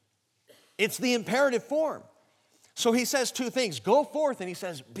 It's the imperative form. So he says two things, go forth, and he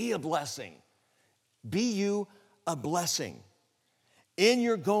says, be a blessing. Be you a blessing. In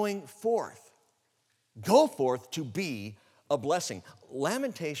your going forth, go forth to be a blessing.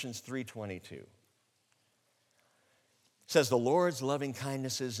 Lamentations 3:22 says, the Lord's loving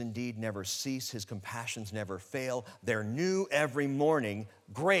kindnesses indeed never cease. His compassions never fail. They're new every morning.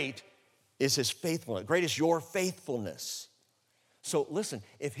 Great is his faithfulness. Great is your faithfulness. So listen,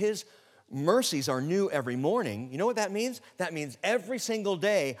 if his mercies are new every morning, you know what that means? That means every single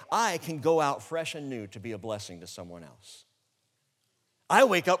day I can go out fresh and new to be a blessing to someone else. I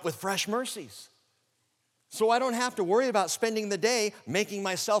wake up with fresh mercies. So I don't have to worry about spending the day making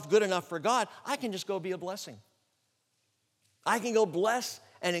myself good enough for God. I can just go be a blessing. I can go bless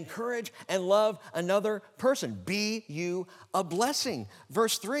and encourage and love another person. Be you a blessing.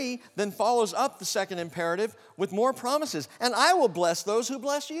 Verse 3 then follows up the second imperative with more promises. And I will bless those who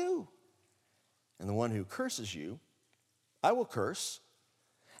bless you. And the one who curses you, I will curse.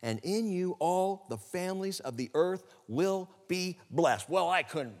 And in you all the families of the earth will be blessed. Well, I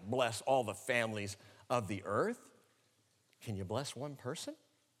couldn't bless all the families of the earth. Can you bless one person?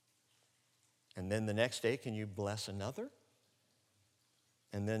 And then the next day, can you bless another?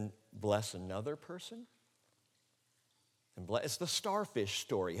 And then bless another person? And it's the starfish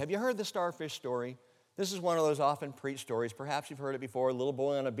story. Have you heard the starfish story? This is one of those often preached stories. Perhaps you've heard it before. A little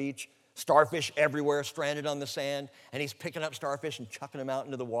boy on a beach, starfish everywhere, stranded on the sand, and he's picking up starfish and chucking them out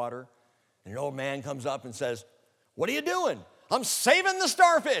into the water. And an old man comes up and says, what are you doing? I'm saving the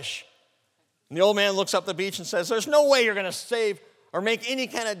starfish. And the old man looks up the beach and says, there's no way you're going to save or make any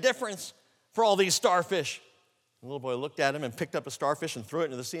kind of difference for all these starfish. The little boy looked at him and picked up a starfish and threw it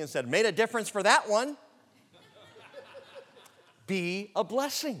into the sea and said, made a difference for that one. Be a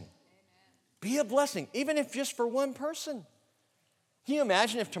blessing. Be a blessing, even if just for one person. Can you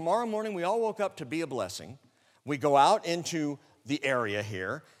imagine if tomorrow morning we all woke up to be a blessing? We go out into the area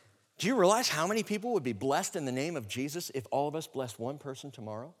here. Do you realize how many people would be blessed in the name of Jesus if all of us blessed one person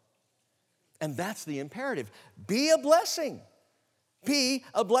tomorrow? And that's the imperative. Be a blessing. Be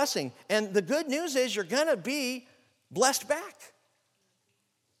a blessing. And the good news is you're going to be blessed back.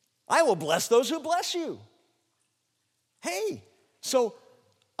 I will bless those who bless you. Hey, so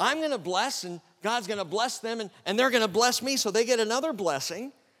I'm going to bless and God's going to bless them and they're going to bless me so they get another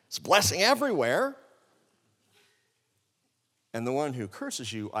blessing. It's blessing everywhere. and the one who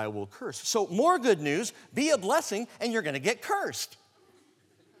curses you I will curse. So more good news, be a blessing, and you're going to get cursed.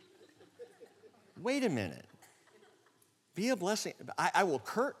 Wait a minute. Be a blessing. I will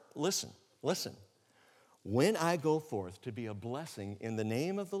curse. Listen. When I go forth to be a blessing in the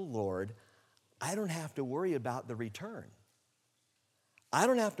name of the Lord, I don't have to worry about the return. I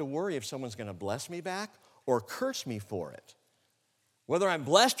don't have to worry if someone's going to bless me back or curse me for it. Whether I'm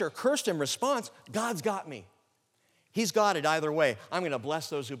blessed or cursed in response, God's got me. He's got it either way. I'm going to bless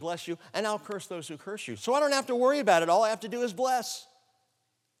those who bless you, and I'll curse those who curse you. So I don't have to worry about it. All I have to do is bless.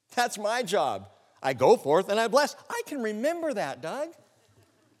 That's my job. I go forth and I bless. I can remember that, Doug.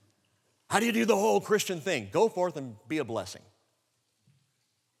 How do you do the whole Christian thing? Go forth and be a blessing.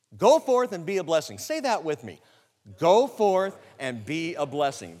 Go forth and be a blessing. Say that with me. Go forth and be a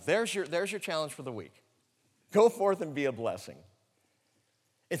blessing. There's your challenge for the week. Go forth and be a blessing.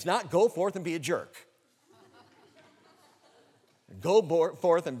 It's not go forth and be a jerk. Go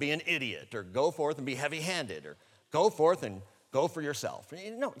forth and be an idiot, or go forth and be heavy-handed, or go forth and go for yourself.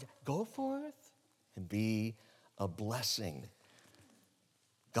 No, go forth and be a blessing.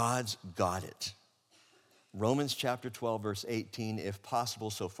 God's got it. Romans chapter 12, verse 18, if possible,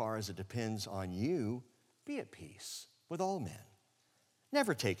 so far as it depends on you, be at peace with all men.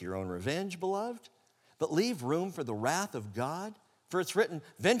 Never take your own revenge, beloved, but leave room for the wrath of God. For it's written,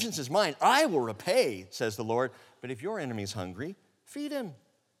 vengeance is mine, I will repay, says the Lord. But if your enemy's hungry, feed him.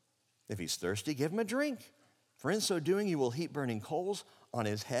 If he's thirsty, give him a drink. For in so doing, you will heap burning coals on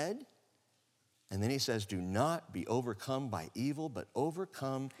his head. And then he says, do not be overcome by evil, but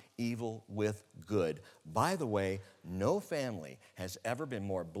overcome evil with good. By the way, no family has ever been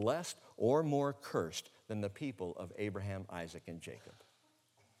more blessed or more cursed than the people of Abraham, Isaac, and Jacob.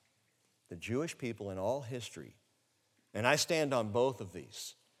 The Jewish people in all history, and I stand on both of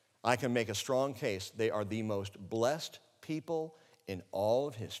these, I can make a strong case they are the most blessed people in all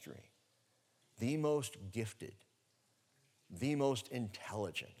of history, the most gifted, the most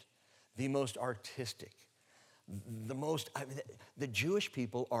intelligent, the most artistic, the Jewish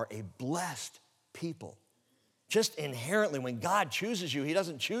people are a blessed people. Just inherently, when God chooses you, he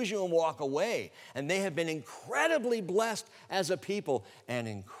doesn't choose you and walk away. And they have been incredibly blessed as a people and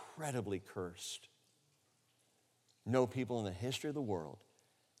incredibly cursed. No people in the history of the world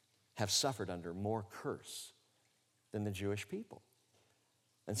have suffered under more curse than the Jewish people.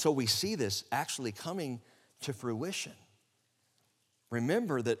 And so we see this actually coming to fruition.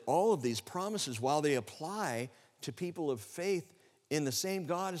 Remember that all of these promises, while they apply to people of faith in the same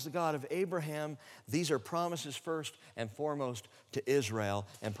God as the God of Abraham, these are promises first and foremost to Israel,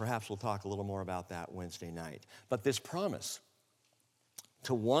 and perhaps we'll talk a little more about that Wednesday night. But this promise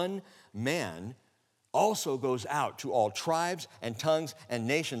to one man also goes out to all tribes and tongues and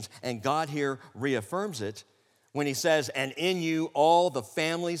nations, and God here reaffirms it when he says, and in you all the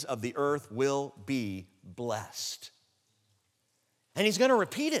families of the earth will be blessed. And he's going to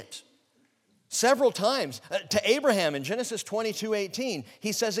repeat it several times. To Abraham in Genesis 22:18,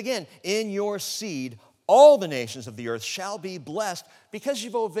 he says again, in your seed all the nations of the earth shall be blessed because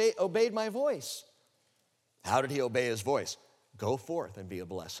you've obeyed my voice. How did he obey his voice? Go forth and be a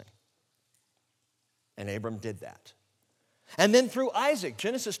blessing. And Abram did that. And then through Isaac,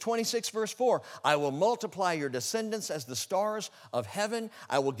 Genesis 26, verse 4, I will multiply your descendants as the stars of heaven.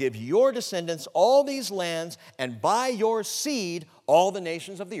 I will give your descendants all these lands, and by your seed all the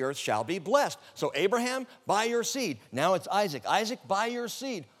nations of the earth shall be blessed. So Abraham, by your seed. Now it's Isaac. Isaac, by your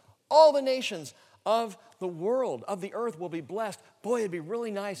seed. All the nations of the world, of the earth will be blessed. Boy, it'd be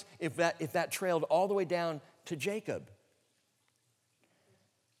really nice if that trailed all the way down to Jacob.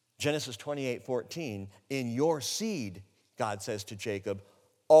 Genesis 28:14, in your seed, God says to Jacob,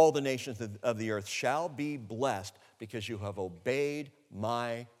 all the nations of the earth shall be blessed because you have obeyed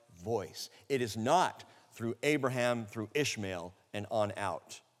my voice. It is not through Abraham, through Ishmael, and on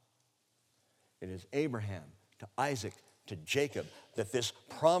out. It is Abraham to Isaac to Jacob that this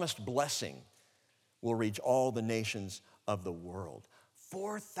promised blessing will reach all the nations of the world.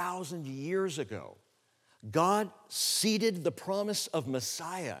 4,000 years ago, God seeded the promise of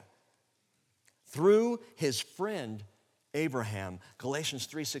Messiah through his friend Abraham. Galatians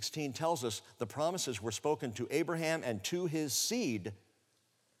 3:16 tells us the promises were spoken to Abraham and to his seed.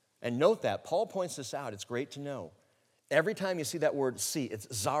 And note that. Paul points this out. It's great to know. Every time you see that word seed, it's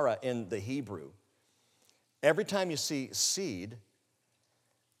zara in the Hebrew. Every time you see seed,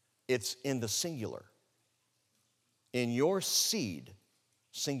 it's in the singular. In your seed,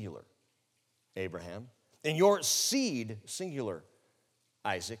 singular, Abraham. In your seed, singular,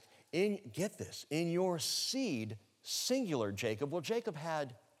 Isaac. Get this, in your seed, singular, Jacob. Well, Jacob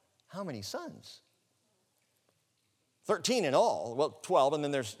had how many sons? 13 in all. Well, 12, and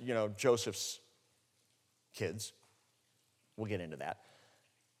then there's, Joseph's kids. We'll get into that.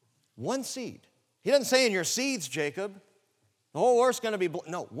 One seed. He doesn't say in your seeds, Jacob. The whole earth's going to be,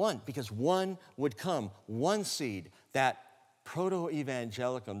 no, one, because one would come, one seed, that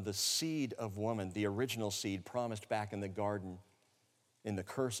proto-evangelicum, the seed of woman, the original seed promised back in the garden in the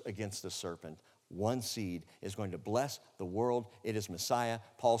curse against the serpent. One seed is going to bless the world. It is Messiah.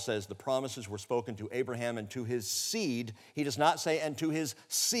 Paul says the promises were spoken to Abraham and to his seed. He does not say, and to his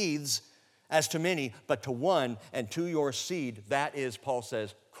seeds, as to many, but to one, and to your seed. That is, Paul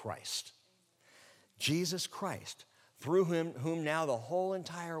says, Christ. Jesus Christ, through whom now the whole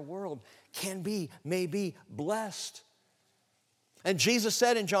entire world may be blessed. And Jesus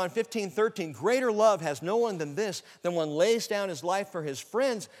said in John 15:13, greater love has no one than this, than one lays down his life for his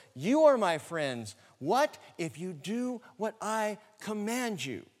friends. You are my friends. What? If you do what I command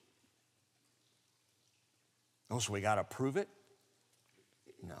you. Oh, so we got to prove it?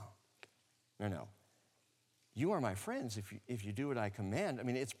 No. You are my friends if you do what I command. I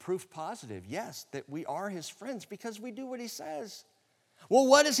mean, it's proof positive, yes, that we are his friends because we do what he says. Well,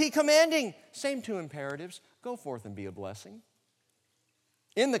 what is he commanding? Same two imperatives. Go forth and be a blessing.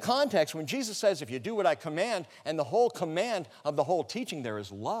 In the context, when Jesus says, if you do what I command, and the whole command of the whole teaching there is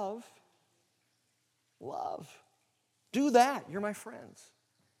love. Love. Do that. You're my friends.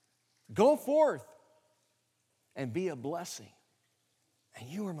 Go forth and be a blessing. And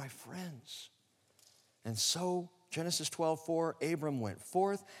you are my friends. And so, Genesis 12:4, Abram went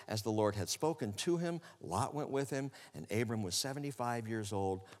forth as the Lord had spoken to him. Lot went with him, and Abram was 75 years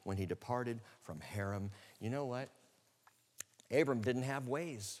old when he departed from Haran. You know what? Abram didn't have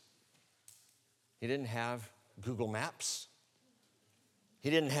Waze. He didn't have Google Maps. He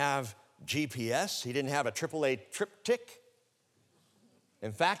didn't have GPS. He didn't have a AAA triptych.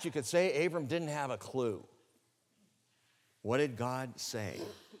 In fact, you could say Abram didn't have a clue. What did God say?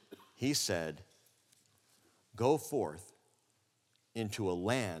 He said, go forth into a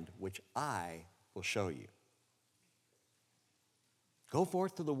land which I will show you. Go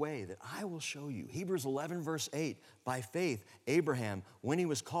forth to the way that I will show you. Hebrews 11, verse 8. By faith, Abraham, when he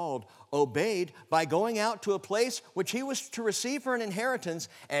was called, obeyed by going out to a place which he was to receive for an inheritance,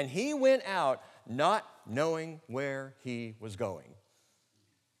 and he went out not knowing where he was going.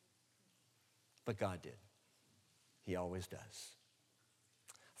 But God did. He always does.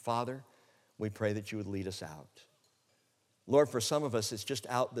 Father, we pray that you would lead us out. Lord, for some of us, it's just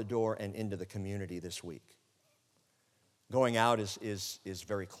out the door and into the community this week. Going out is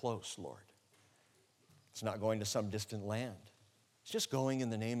very close, Lord. It's not going to some distant land. It's just going in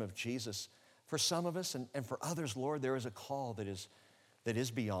the name of Jesus. For some of us and for others, Lord, there is a call that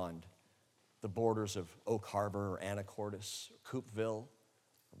is beyond the borders of Oak Harbor or Anacortes or Coopville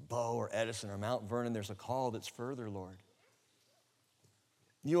or Bow or Edison or Mount Vernon. There's a call that's further, Lord.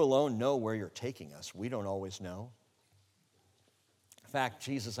 You alone know where you're taking us. We don't always know. In fact,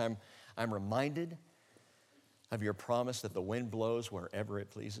 Jesus, I'm reminded of your promise that the wind blows wherever it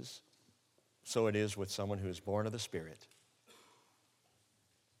pleases. So it is with someone who is born of the Spirit.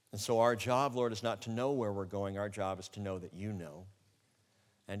 And so our job, Lord, is not to know where we're going. Our job is to know that you know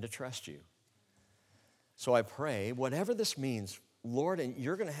and to trust you. So I pray, whatever this means, Lord, and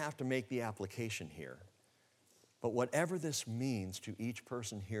you're going to have to make the application here, but whatever this means to each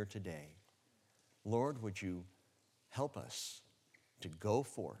person here today, Lord, would you help us to go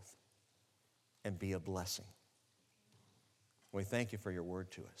forth and be a blessing. We thank you for your word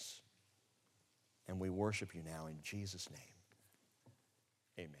to us. And we worship you now in Jesus' name.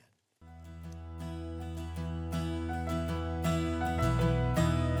 Amen.